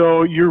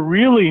 So you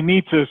really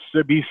need to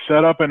be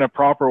set up in a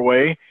proper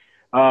way.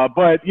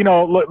 But,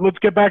 let's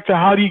get back to,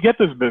 how do you get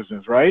this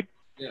business, right?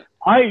 Yeah.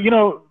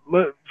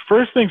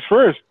 First things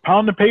first,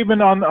 pound the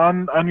pavement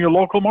on your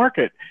local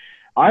market.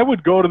 I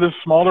would go to the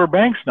smaller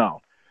banks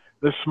now.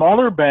 The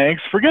smaller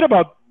banks, forget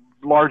about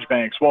large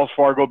banks, Wells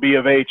Fargo, B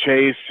of A,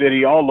 Chase,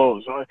 Citi, all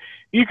those.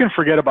 You can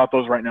forget about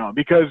those right now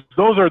because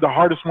those are the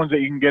hardest ones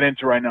that you can get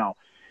into right now.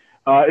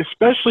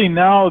 Especially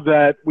now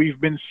that we've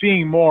been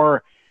seeing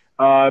more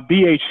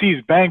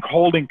BHCs, bank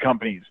holding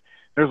companies.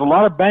 There's a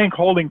lot of bank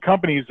holding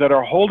companies that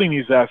are holding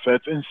these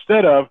assets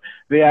instead of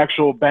the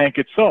actual bank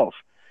itself.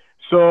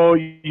 So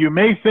you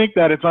may think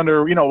that it's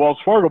under, Wells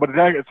Fargo, but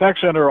it's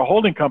actually under a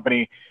holding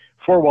company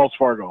for Wells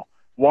Fargo.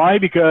 Why?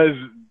 Because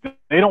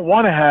they don't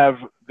want to have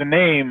the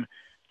name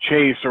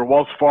Chase or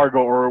Wells Fargo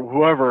or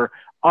whoever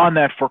on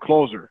that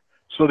foreclosure.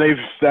 So they've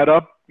set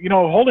up,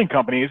 holding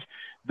companies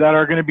that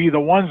are going to be the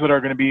ones that are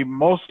going to be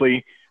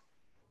mostly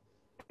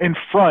in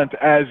front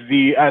as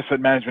the asset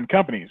management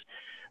companies.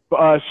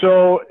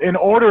 So in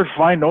order to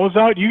find those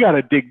out, you got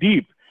to dig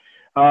deep.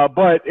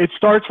 But it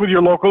starts with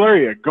your local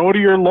area. Go to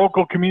your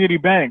local community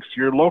banks,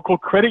 your local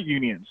credit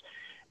unions.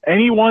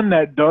 Anyone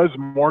that does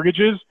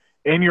mortgages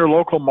in your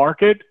local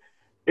market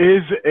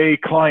is a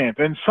client.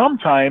 And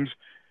sometimes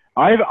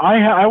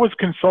I was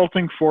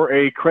consulting for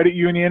a credit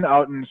union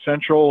out in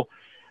central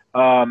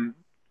U.S.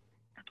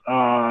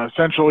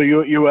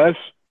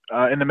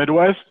 In the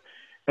Midwest,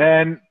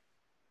 and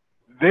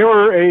they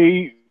were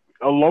a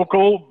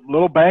local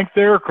little bank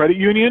there, a credit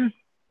union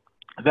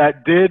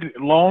that did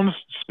loans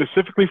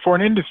specifically for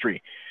an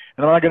industry.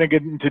 And I'm not going to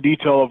get into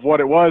detail of what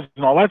it was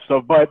and all that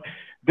stuff, but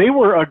they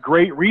were a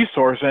great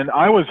resource. And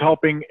I was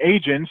helping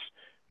agents.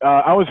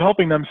 I was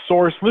helping them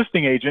source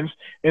listing agents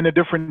in the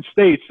different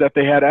states that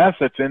they had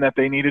assets in that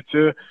they needed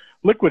to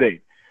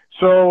liquidate.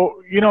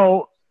 So,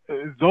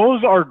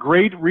 those are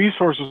great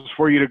resources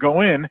for you to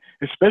go in,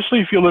 especially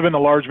if you live in a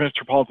large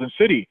metropolitan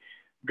city.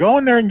 Go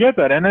in there and get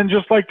that. And then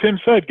just like Tim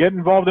said, get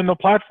involved in the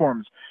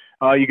platforms.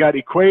 You got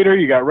Equator,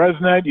 you got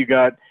ResNet, you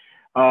got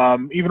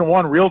even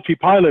one Realty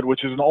Pilot,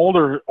 which is an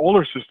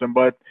older system,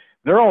 but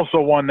they're also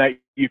one that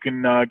you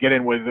can get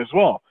in with as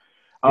well.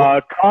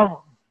 Go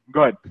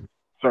ahead.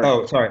 Sorry.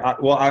 Oh, sorry.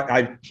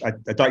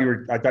 I thought you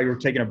were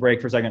taking a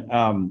break for a second.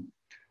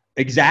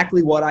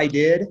 Exactly what I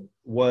did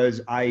was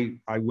I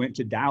went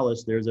to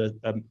Dallas. There's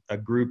a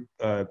group,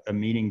 a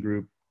meeting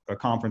group, a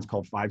conference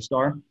called 5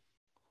 Star.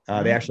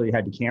 They actually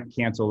had to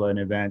cancel an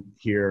event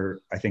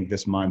here, I think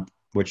this month,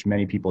 which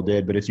many people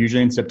did, but it's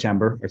usually in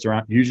September. It's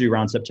usually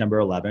around September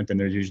 11th. And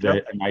there's usually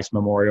a nice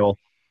memorial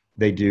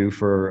they do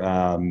for,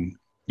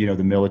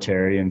 the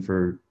military and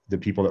for the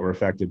people that were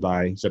affected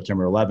by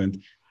September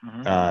 11th.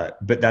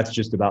 But that's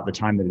just about the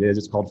time that it is.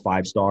 It's called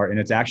 5 Star. And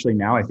it's actually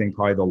now, I think,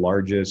 probably the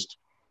largest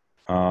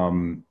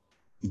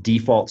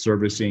default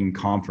servicing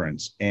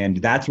conference. And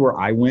that's where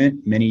I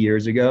went many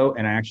years ago.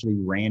 And I actually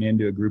ran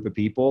into a group of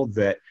people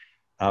that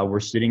were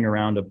sitting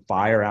around a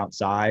fire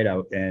outside.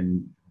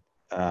 And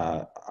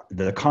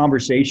the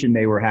conversation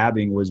they were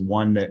having was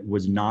one that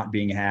was not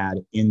being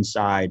had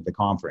inside the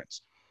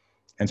conference.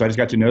 And so I just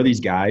got to know these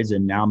guys,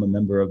 and now I'm a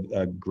member of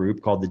a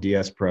group called the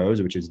DS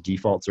Pros, which is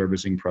Default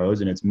Servicing Pros.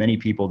 And it's many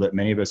people that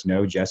many of us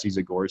know, Jesse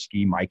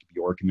Zagorski, Mike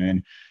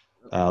Bjorkman,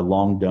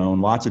 Long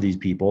Doan, lots of these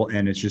people.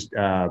 And it's just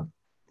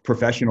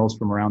professionals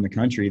from around the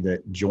country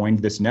that joined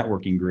this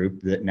networking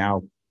group that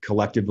now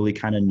collectively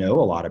kind of know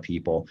a lot of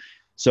people.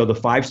 So the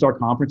 5 Star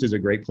Conference is a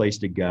great place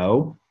to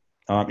go.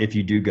 If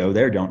you do go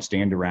there, don't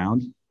stand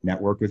around,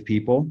 network with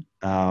people.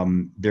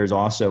 There's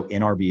also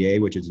NRBA,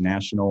 which is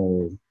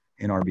National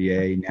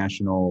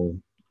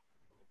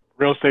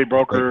Real Estate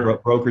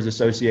Brokers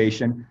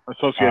Association.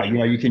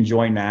 You can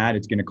join that.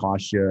 It's going to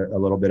cost you a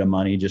little bit of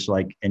money, just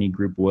like any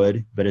group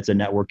would, but it's a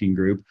networking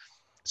group.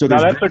 So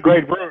that's a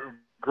great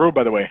group,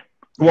 by the way.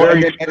 Well,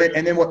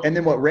 and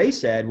then what Ray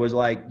said was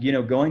like,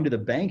 going to the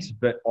banks,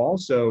 but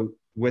also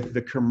with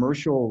the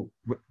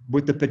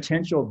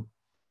potential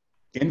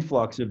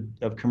influx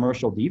of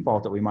commercial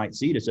default that we might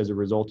see just as a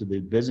result of the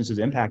businesses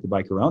impacted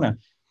by Corona.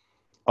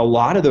 A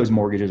lot of those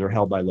mortgages are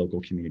held by local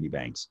community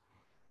banks.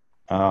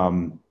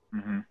 And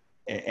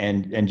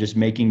just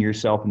making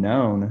yourself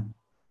known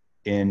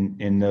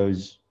in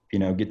those,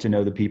 get to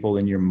know the people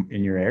in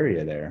your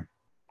area there.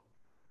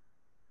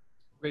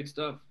 Great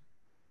stuff,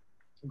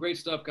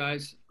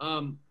 guys.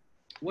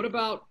 What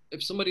about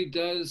if somebody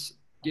does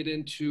get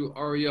into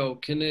REO?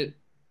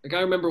 I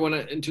remember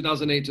in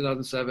 2008,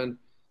 2007,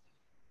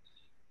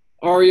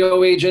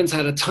 REO agents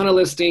had a ton of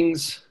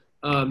listings.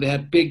 They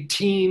had big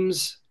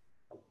teams.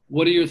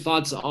 What are your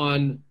thoughts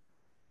on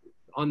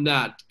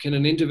that? Can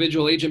an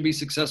individual agent be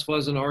successful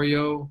as an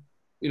REO?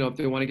 If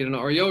they want to get an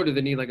REO, or do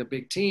they need like a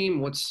big team?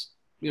 What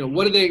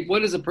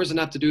does a person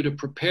have to do to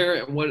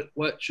prepare, and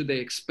what should they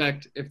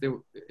expect if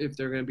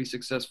they're going to be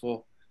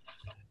successful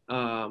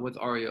with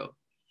REO?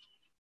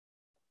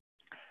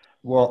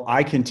 Well,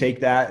 I can take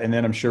that, and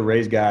then I'm sure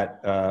Ray's got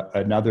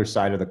another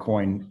side of the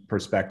coin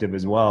perspective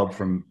as well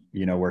from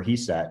where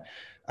he's at.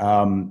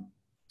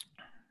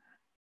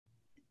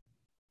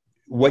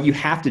 What you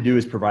have to do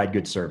is provide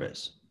good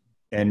service.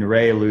 And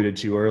Ray alluded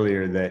to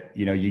earlier that,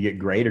 you get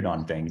graded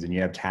on things and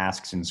you have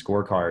tasks and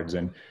scorecards.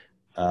 And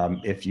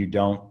if you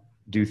don't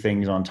do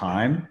things on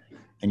time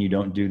and you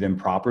don't do them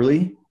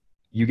properly,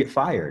 you get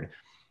fired.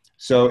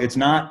 So it's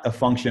not a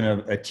function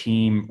of a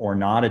team or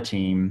not a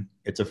team.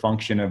 It's a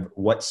function of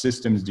what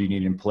systems do you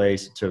need in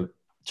place to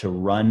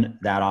run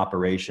that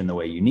operation the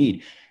way you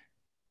need.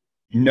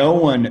 No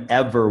one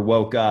ever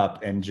woke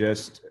up and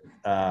just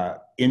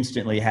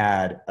instantly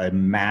had a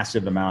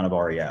massive amount of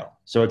REO.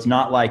 So it's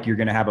not like you're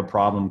going to have a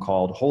problem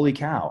called, holy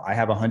cow, I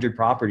have 100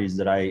 properties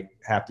that I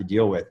have to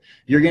deal with.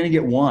 You're going to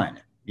get one,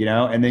 you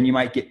know, and then you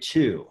might get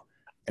two,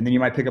 and then you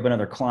might pick up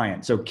another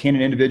client. So can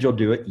an individual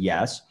do it?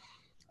 Yes.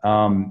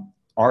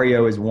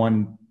 REO is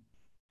one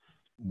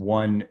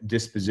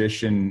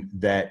disposition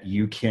that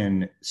you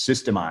can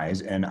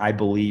systemize. And I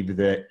believe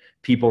that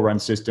people run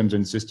systems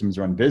and systems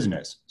run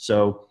business.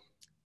 So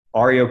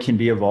REO can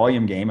be a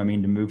volume game. I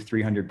mean, to move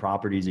 300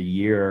 properties a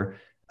year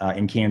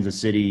in Kansas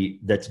City,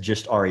 that's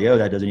just REO.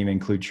 That doesn't even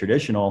include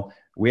traditional.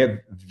 We have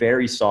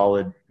very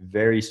solid,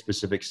 very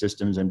specific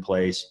systems in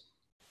place,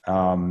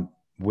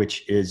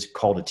 which is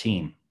called a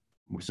team.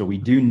 So we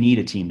do need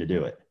a team to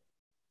do it.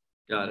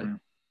 Got it.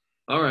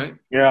 All right.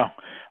 Yeah,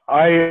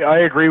 I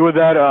agree with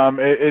that.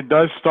 It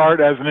does start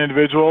as an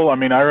individual. I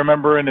mean, I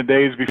remember in the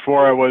days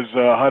before I was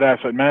a HUD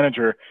asset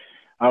manager,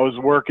 I was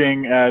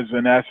working as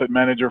an asset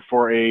manager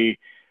for a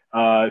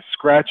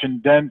scratch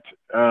and dent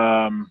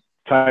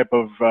type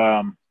of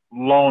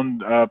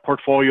loan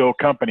portfolio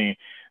company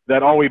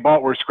that all we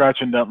bought were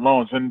scratch and dent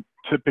loans, and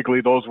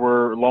typically those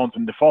were loans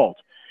in default.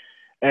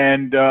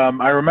 And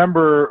I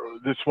remember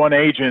this one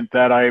agent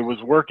that I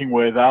was working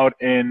with out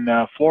in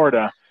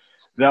Florida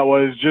that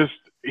was just,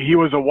 he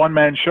was a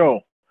one-man show.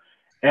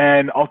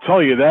 And I'll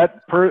tell you,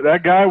 that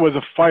guy was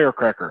a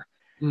firecracker.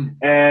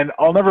 And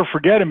I'll never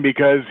forget him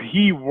because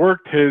he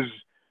worked his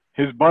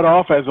butt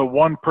off as a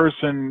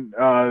one-person,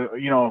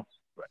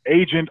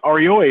 agent,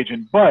 REO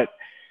agent. But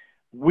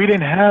we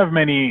didn't have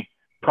many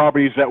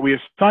properties that we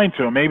assigned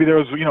to him. Maybe there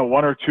was,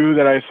 one or two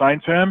that I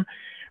assigned to him,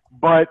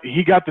 but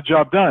he got the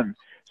job done.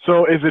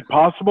 So is it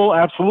possible?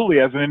 Absolutely.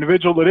 As an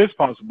individual, it is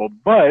possible.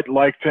 But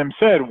like Tim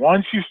said,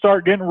 once you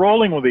start getting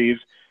rolling with these,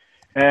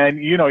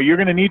 and you're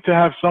going to need to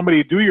have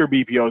somebody do your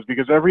BPOs,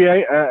 because every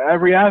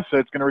asset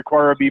is going to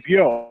require a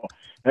BPO.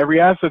 Every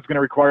asset is going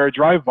to require a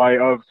drive-by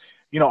of,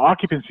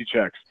 occupancy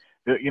checks.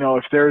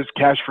 If there's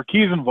cash for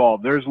keys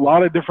involved, there's a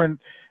lot of different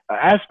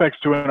aspects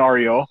to an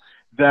REO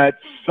that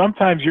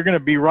sometimes you're going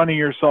to be running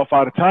yourself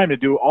out of time to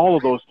do all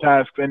of those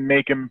tasks and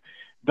make them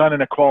done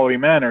in a quality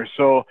manner.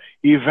 So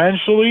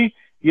eventually,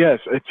 yes,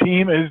 a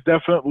team is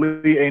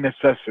definitely a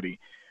necessity.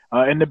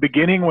 In the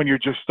beginning, when you're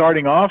just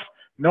starting off,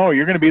 no,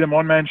 you're going to be the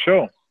one-man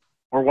show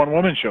or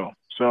one-woman show.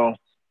 So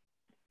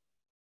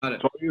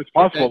it's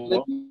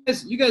possible.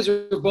 You guys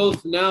are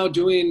both now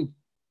doing,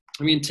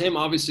 I mean, Tim,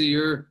 obviously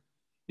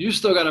you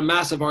still got a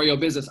massive REO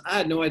business. I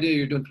had no idea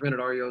you're doing 300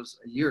 REOs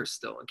a year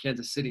still in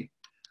Kansas City.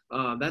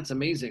 That's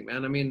amazing,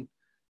 man. I mean,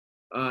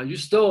 you're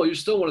still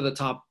one of the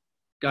top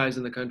guys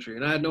in the country,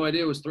 and I had no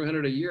idea it was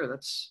 300 a year.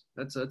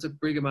 That's a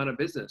big amount of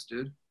business,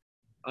 dude.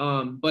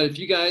 But if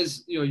you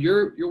guys,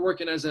 you're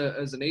working as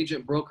an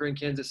agent broker in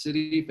Kansas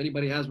City, if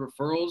anybody has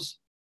referrals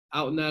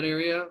out in that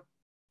area,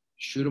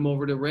 shoot them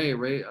over to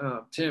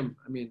Tim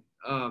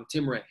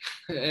Ray,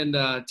 and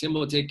Tim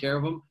will take care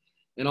of them.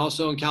 And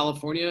also in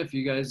California, if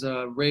you guys,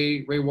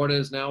 Ray Warda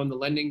is now in the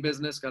lending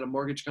business, got a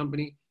mortgage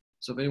company.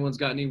 So if anyone's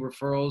got any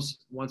referrals,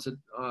 once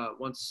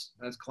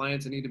as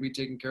clients that need to be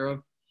taken care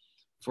of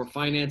for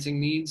financing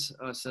needs,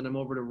 send them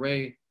over to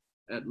Ray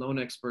at Loan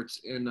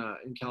Experts in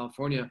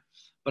California.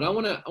 But I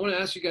want to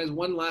ask you guys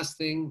one last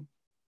thing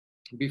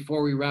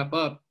before we wrap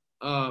up,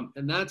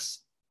 and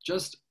that's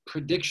just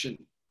prediction.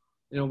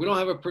 We don't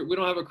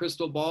have a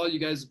crystal ball. You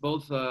guys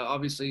both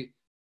obviously,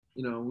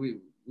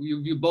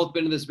 you've both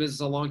been in this business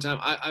a long time.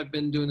 I've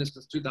been doing this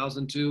since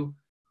 2002.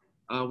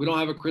 We don't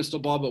have a crystal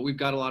ball, but we've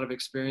got a lot of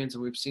experience,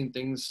 and we've seen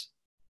things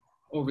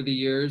over the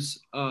years.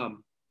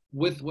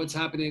 With what's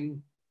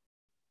happening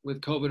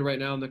with COVID right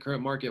now in the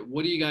current market,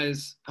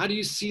 how do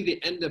you see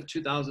the end of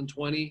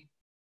 2020?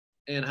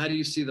 And how do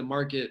you see the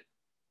market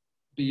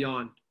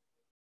beyond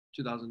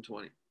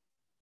 2020?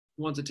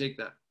 Who wants to take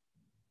that?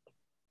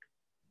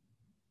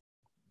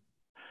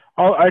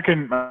 I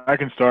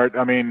can start.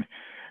 I mean,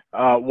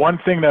 one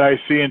thing that I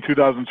see in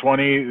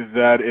 2020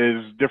 that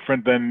is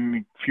different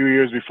than a few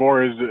years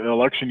before is the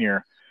election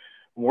year.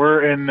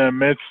 We're in the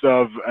midst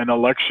of an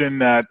election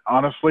that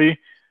honestly,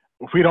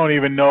 we don't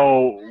even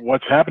know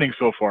what's happening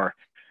so far.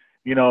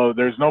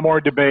 There's no more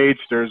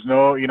debates. There's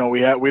no,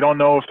 we don't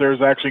know if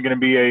there's actually going to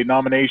be a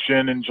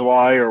nomination in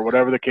July or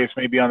whatever the case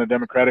may be on the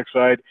Democratic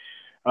side.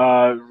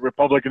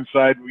 Republican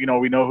side, we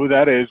know who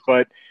that is,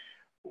 but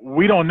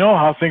we don't know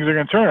how things are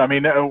going to turn. I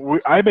mean,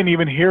 I've been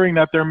even hearing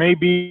that there may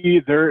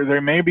be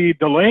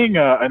delaying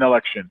an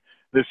election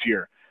this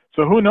year.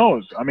 So who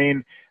knows? I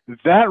mean,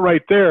 that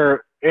right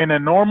there in a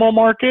normal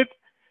market,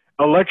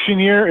 election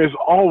year is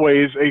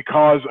always a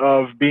cause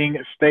of being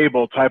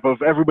stable type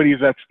of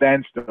everybody's at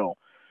standstill.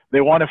 They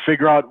want to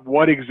figure out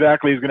what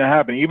exactly is going to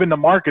happen. Even the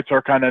markets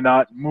are kind of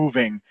not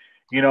moving,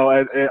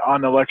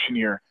 on election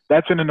year.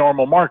 That's in a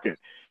normal market.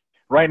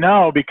 Right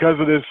now, because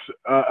of this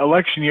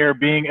election year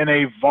being in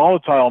a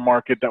volatile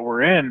market that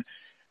we're in,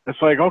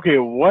 it's like, okay,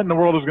 what in the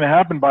world is going to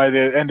happen by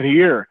the end of the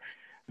year?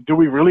 Do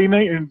we really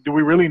know? Do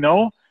we really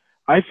know?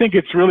 I think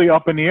it's really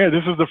up in the air.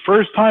 This is the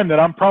first time that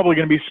I'm probably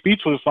going to be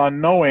speechless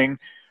on knowing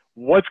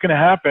what's going to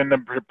happen,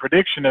 the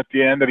prediction at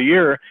the end of the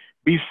year,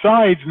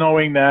 besides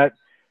knowing that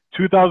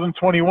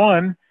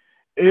 2021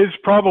 is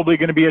probably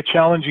going to be a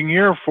challenging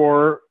year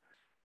for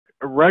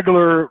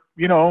regular,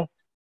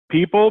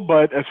 people.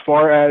 But as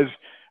far as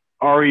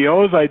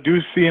REOs, I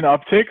do see an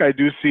uptick. I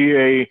do see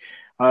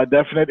a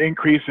definite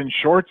increase in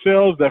short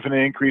sales, definite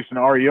increase in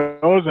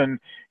REOs, and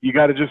you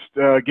got to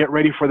just get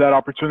ready for that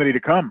opportunity to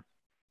come.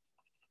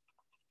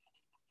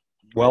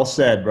 Well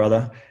said,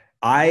 brother.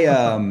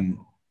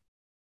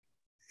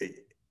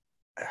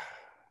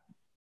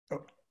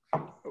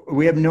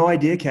 We have no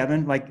idea,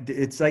 Kevin.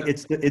 It's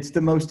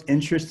the most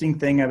interesting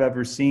thing I've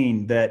ever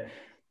seen, that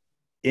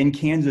in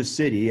Kansas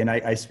City, and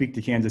I speak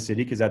to Kansas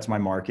City because that's my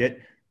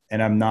market,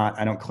 and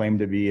I don't claim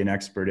to be an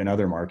expert in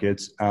other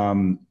markets.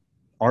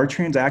 Our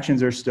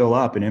transactions are still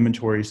up and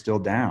inventory is still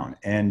down.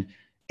 And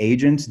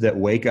agents that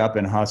wake up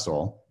and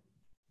hustle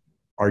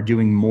are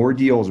doing more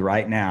deals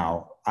right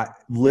now.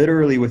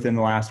 Literally within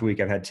the last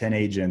week, I've had 10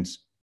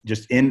 agents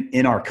just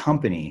in our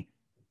company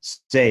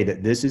say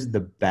that this is the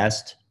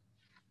best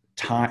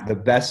time,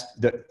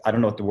 I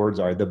don't know what the words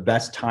are, the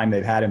best time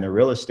they've had in their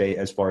real estate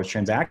as far as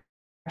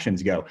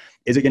transactions go.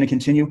 Is it going to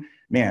continue?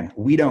 Man,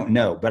 we don't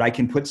know, but I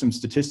can put some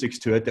statistics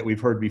to it that we've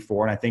heard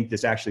before. And I think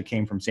this actually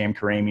came from Sam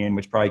Karamian,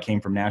 which probably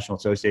came from National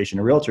Association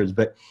of Realtors.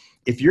 But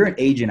if you're an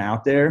agent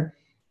out there,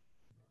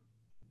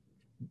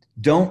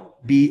 don't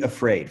be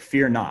afraid.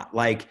 Fear not.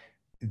 Like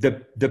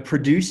the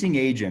producing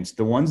agents,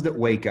 the ones that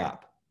wake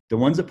up, the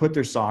ones that put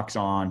their socks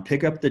on,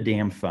 pick up the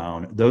damn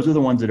phone, those are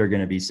the ones that are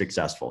going to be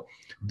successful.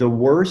 The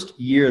worst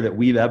year that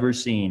we've ever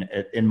seen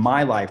in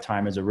my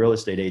lifetime as a real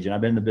estate agent,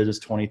 I've been in the business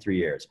 23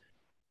 years.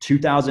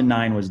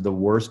 2009 was the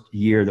worst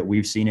year that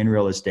we've seen in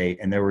real estate,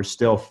 and there were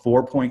still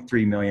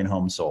 4.3 million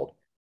homes sold.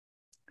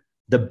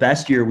 The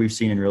best year we've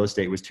seen in real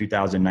estate was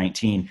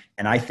 2019,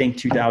 and I think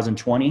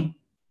 2020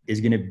 is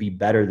going to be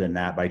better than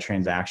that by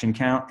transaction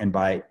count and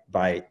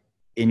by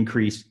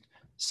increased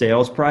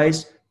sales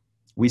price.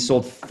 We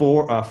sold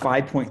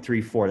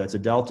 5.34. That's a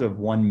delta of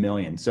 1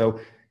 million. So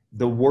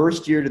the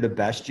worst year to the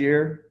best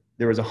year,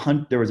 there was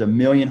a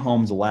million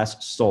homes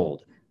less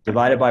sold,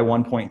 divided by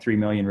 1.3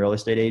 million real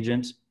estate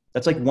agents.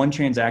 That's like one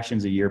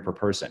transactions a year per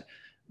person.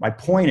 My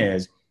point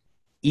is,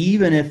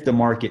 even if the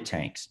market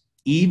tanks,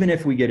 even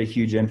if we get a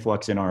huge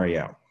influx in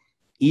REO,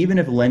 even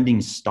if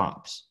lending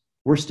stops,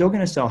 we're still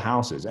going to sell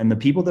houses. And the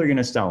people that are going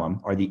to sell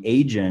them are the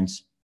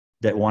agents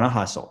that want to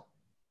hustle.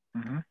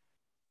 Mm-hmm.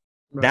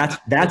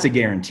 That's a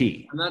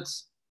guarantee. And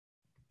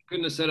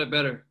couldn't have said it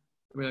better.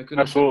 I mean, I couldn't.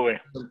 Absolutely.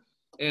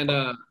 And,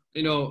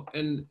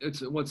 and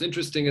what's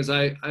interesting is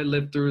I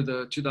lived through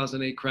the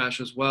 2008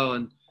 crash as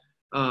well.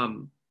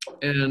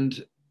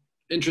 And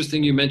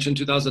interesting, you mentioned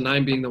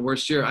 2009 being the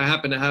worst year. I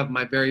happen to have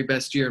my very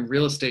best year in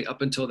real estate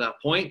up until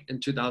that point in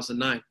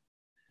 2009.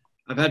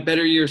 I've had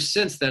better years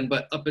since then,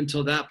 but up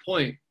until that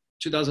point,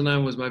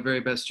 2009 was my very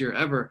best year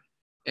ever.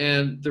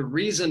 And the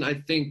reason I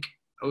think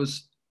I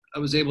was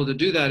able to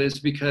do that is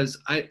because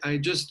I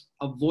just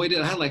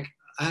avoided, I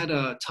had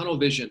a tunnel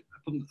vision.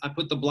 I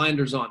put the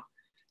blinders on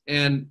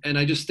and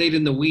I just stayed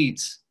in the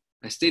weeds.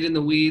 I stayed in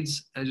the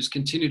weeds. I just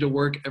continued to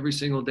work every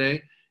single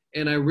day.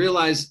 And I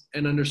realized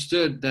and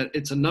understood that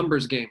it's a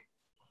numbers game,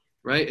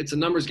 right? It's a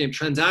numbers game.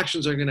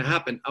 Transactions are going to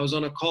happen. I was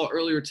on a call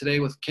earlier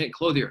today with Kent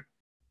Clothier.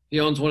 He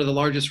owns one of the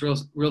largest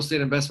real estate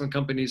investment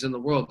companies in the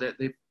world. They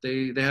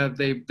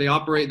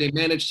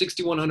manage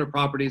 6,100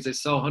 properties. They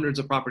sell hundreds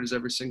of properties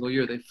every single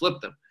year. They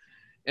flip them.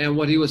 And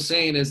what he was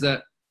saying is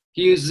that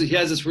he has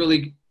this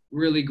really,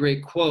 really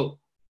great quote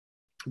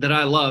that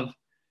I love.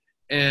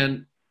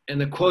 And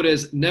the quote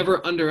is, never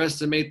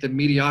underestimate the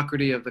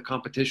mediocrity of the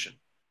competition.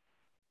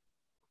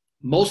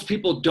 Most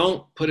people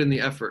don't put in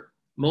the effort.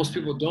 Most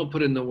people don't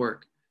put in the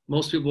work.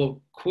 Most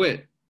people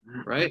quit,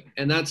 right?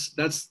 And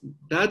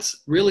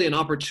that's really an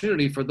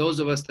opportunity for those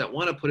of us that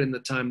want to put in the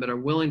time, that are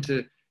willing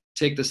to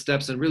take the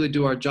steps and really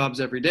do our jobs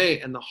every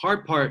day. And the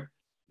hard part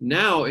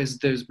now is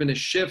there's been a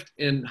shift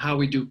in how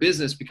we do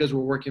business because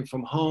we're working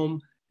from home,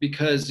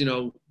 because,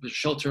 the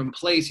shelter in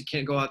place, you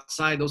can't go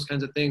outside, those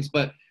kinds of things.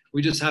 But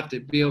we just have to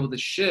be able to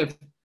shift.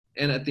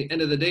 And at the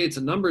end of the day, it's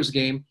a numbers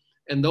game.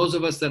 And those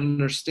of us that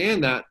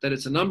understand that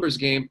it's a numbers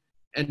game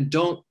and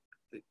don't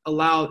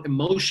allow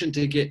emotion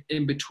to get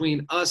in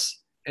between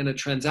us and a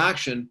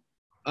transaction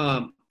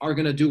are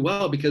going to do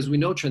well, because we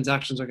know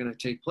transactions are going to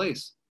take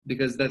place,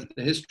 because that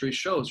the history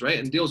shows, right?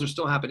 And deals are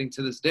still happening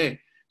to this day.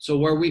 So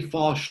where we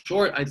fall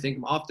short, I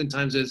think,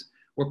 oftentimes is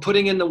we're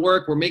putting in the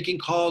work, we're making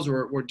calls,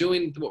 we're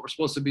doing what we're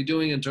supposed to be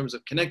doing in terms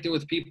of connecting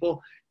with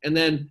people, and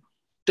then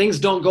things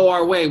don't go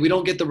our way. We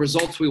don't get the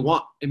results we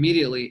want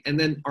immediately. And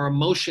then our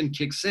emotion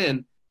kicks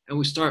in and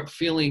we start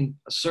feeling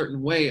a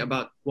certain way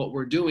about what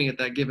we're doing at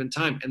that given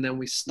time. And then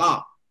we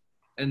stop.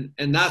 And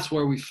that's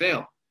where we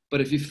fail.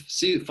 But if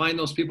you find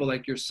those people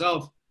like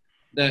yourself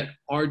that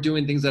are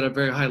doing things at a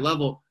very high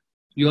level,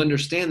 you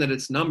understand that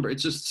it's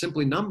just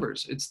simply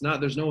numbers. It's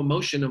not, there's no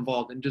emotion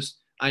involved. And just,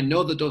 I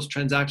know that those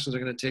transactions are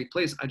going to take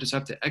place. I just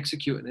have to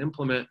execute and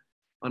implement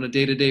on a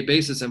day-to-day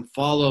basis and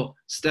follow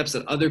steps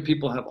that other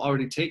people have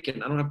already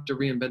taken. I don't have to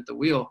reinvent the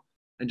wheel,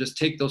 and just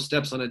take those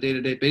steps on a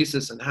day-to-day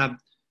basis and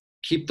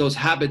keep those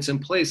habits in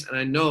place. And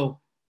I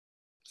know,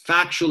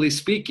 factually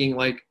speaking,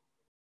 like,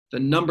 the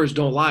numbers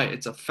don't lie.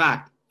 It's a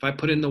fact. If I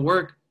put in the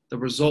work, the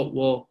result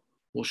will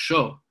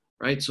show,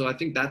 right? So I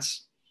think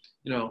that's,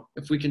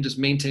 if we can just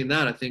maintain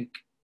that, I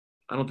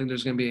don't think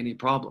there's going to be any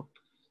problem.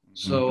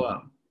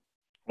 So,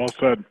 well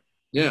said.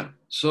 Yeah.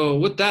 So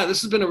with that,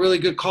 this has been a really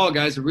good call,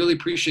 guys. I really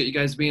appreciate you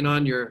guys being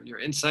on. Your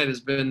insight has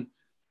been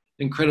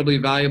incredibly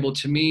valuable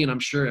to me, and I'm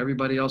sure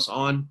everybody else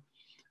on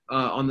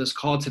this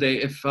call today.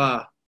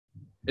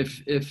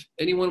 If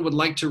anyone would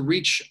like to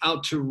reach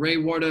out to Ray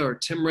Warda or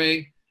Tim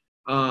Ray,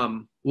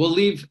 we'll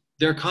leave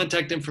their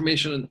contact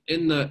information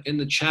in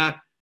the chat.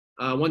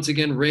 Once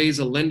again, Ray's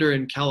a lender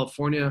in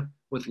California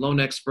with loan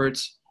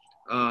experts,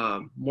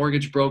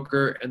 mortgage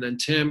broker, and then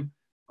Tim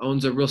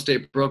owns a real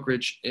estate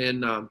brokerage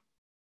in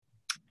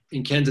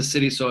Kansas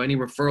City. So any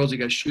referrals, you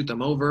guys shoot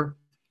them over.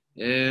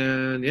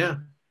 And yeah.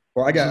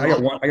 Well, I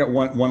got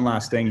one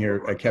last thing here,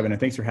 Kevin, and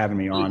thanks for having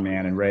me on,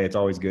 man. And Ray, it's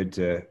always good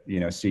to,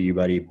 see you,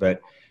 buddy.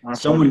 But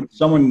someone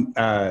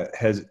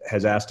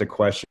has asked a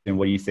question.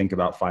 What do you think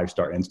about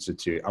 5-Star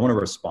Institute? I want to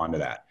respond to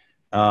that.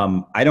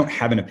 I don't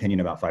have an opinion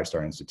about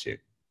 5-Star Institute.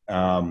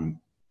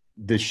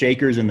 The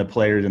shakers and the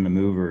players and the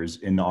movers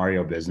in the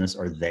REO business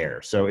are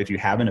there. So if you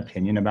have an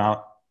opinion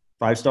about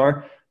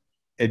 5-Star,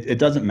 it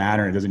doesn't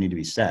matter. It doesn't need to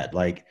be said.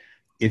 Like,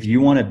 if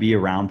you want to be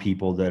around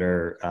people that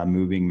are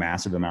moving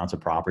massive amounts of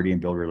property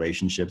and build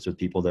relationships with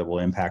people that will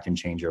impact and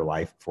change your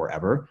life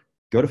forever,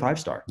 go to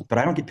 5-Star. But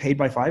I don't get paid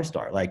by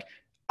 5-Star. Like,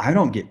 I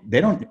don't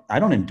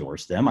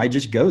endorse them. I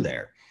just go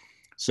there.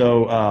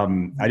 So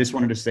I just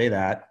wanted to say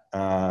that.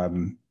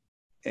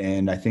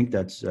 And I think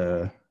that's,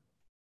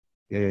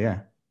 yeah.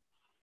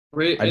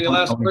 Great. Any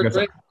last words,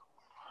 Ray?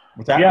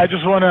 What's that? Yeah, I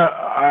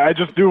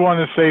just do want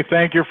to say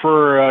thank you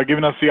for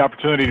giving us the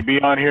opportunity to be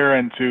on here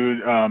and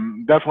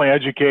to definitely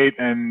educate.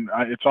 And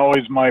it's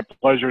always my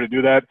pleasure to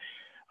do that.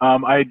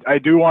 I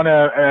do want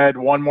to add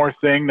one more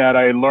thing that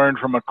I learned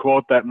from a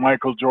quote that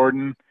Michael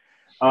Jordan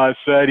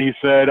said. He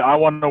said, "I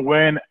want to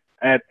win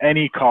at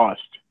any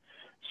cost."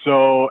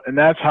 So, and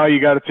that's how you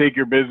got to take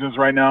your business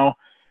right now.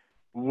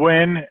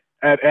 Win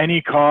at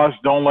any cost.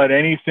 Don't let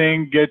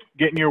anything get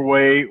in your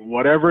way.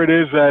 Whatever it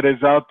is that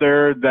is out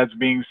there that's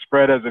being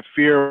spread as a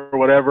fear or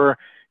whatever,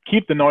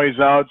 keep the noise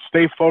out.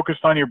 Stay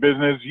focused on your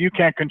business. You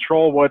can't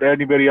control what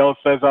anybody else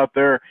says out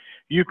there.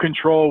 You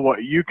control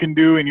what you can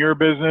do in your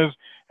business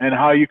and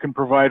how you can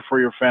provide for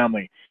your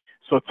family.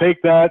 So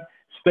take that,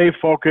 stay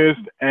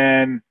focused,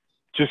 and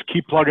just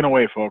keep plugging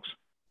away, folks.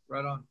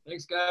 Right on.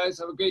 Thanks, guys.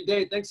 Have a great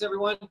day. Thanks,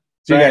 everyone.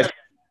 See you guys.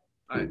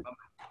 All right. Bye-bye.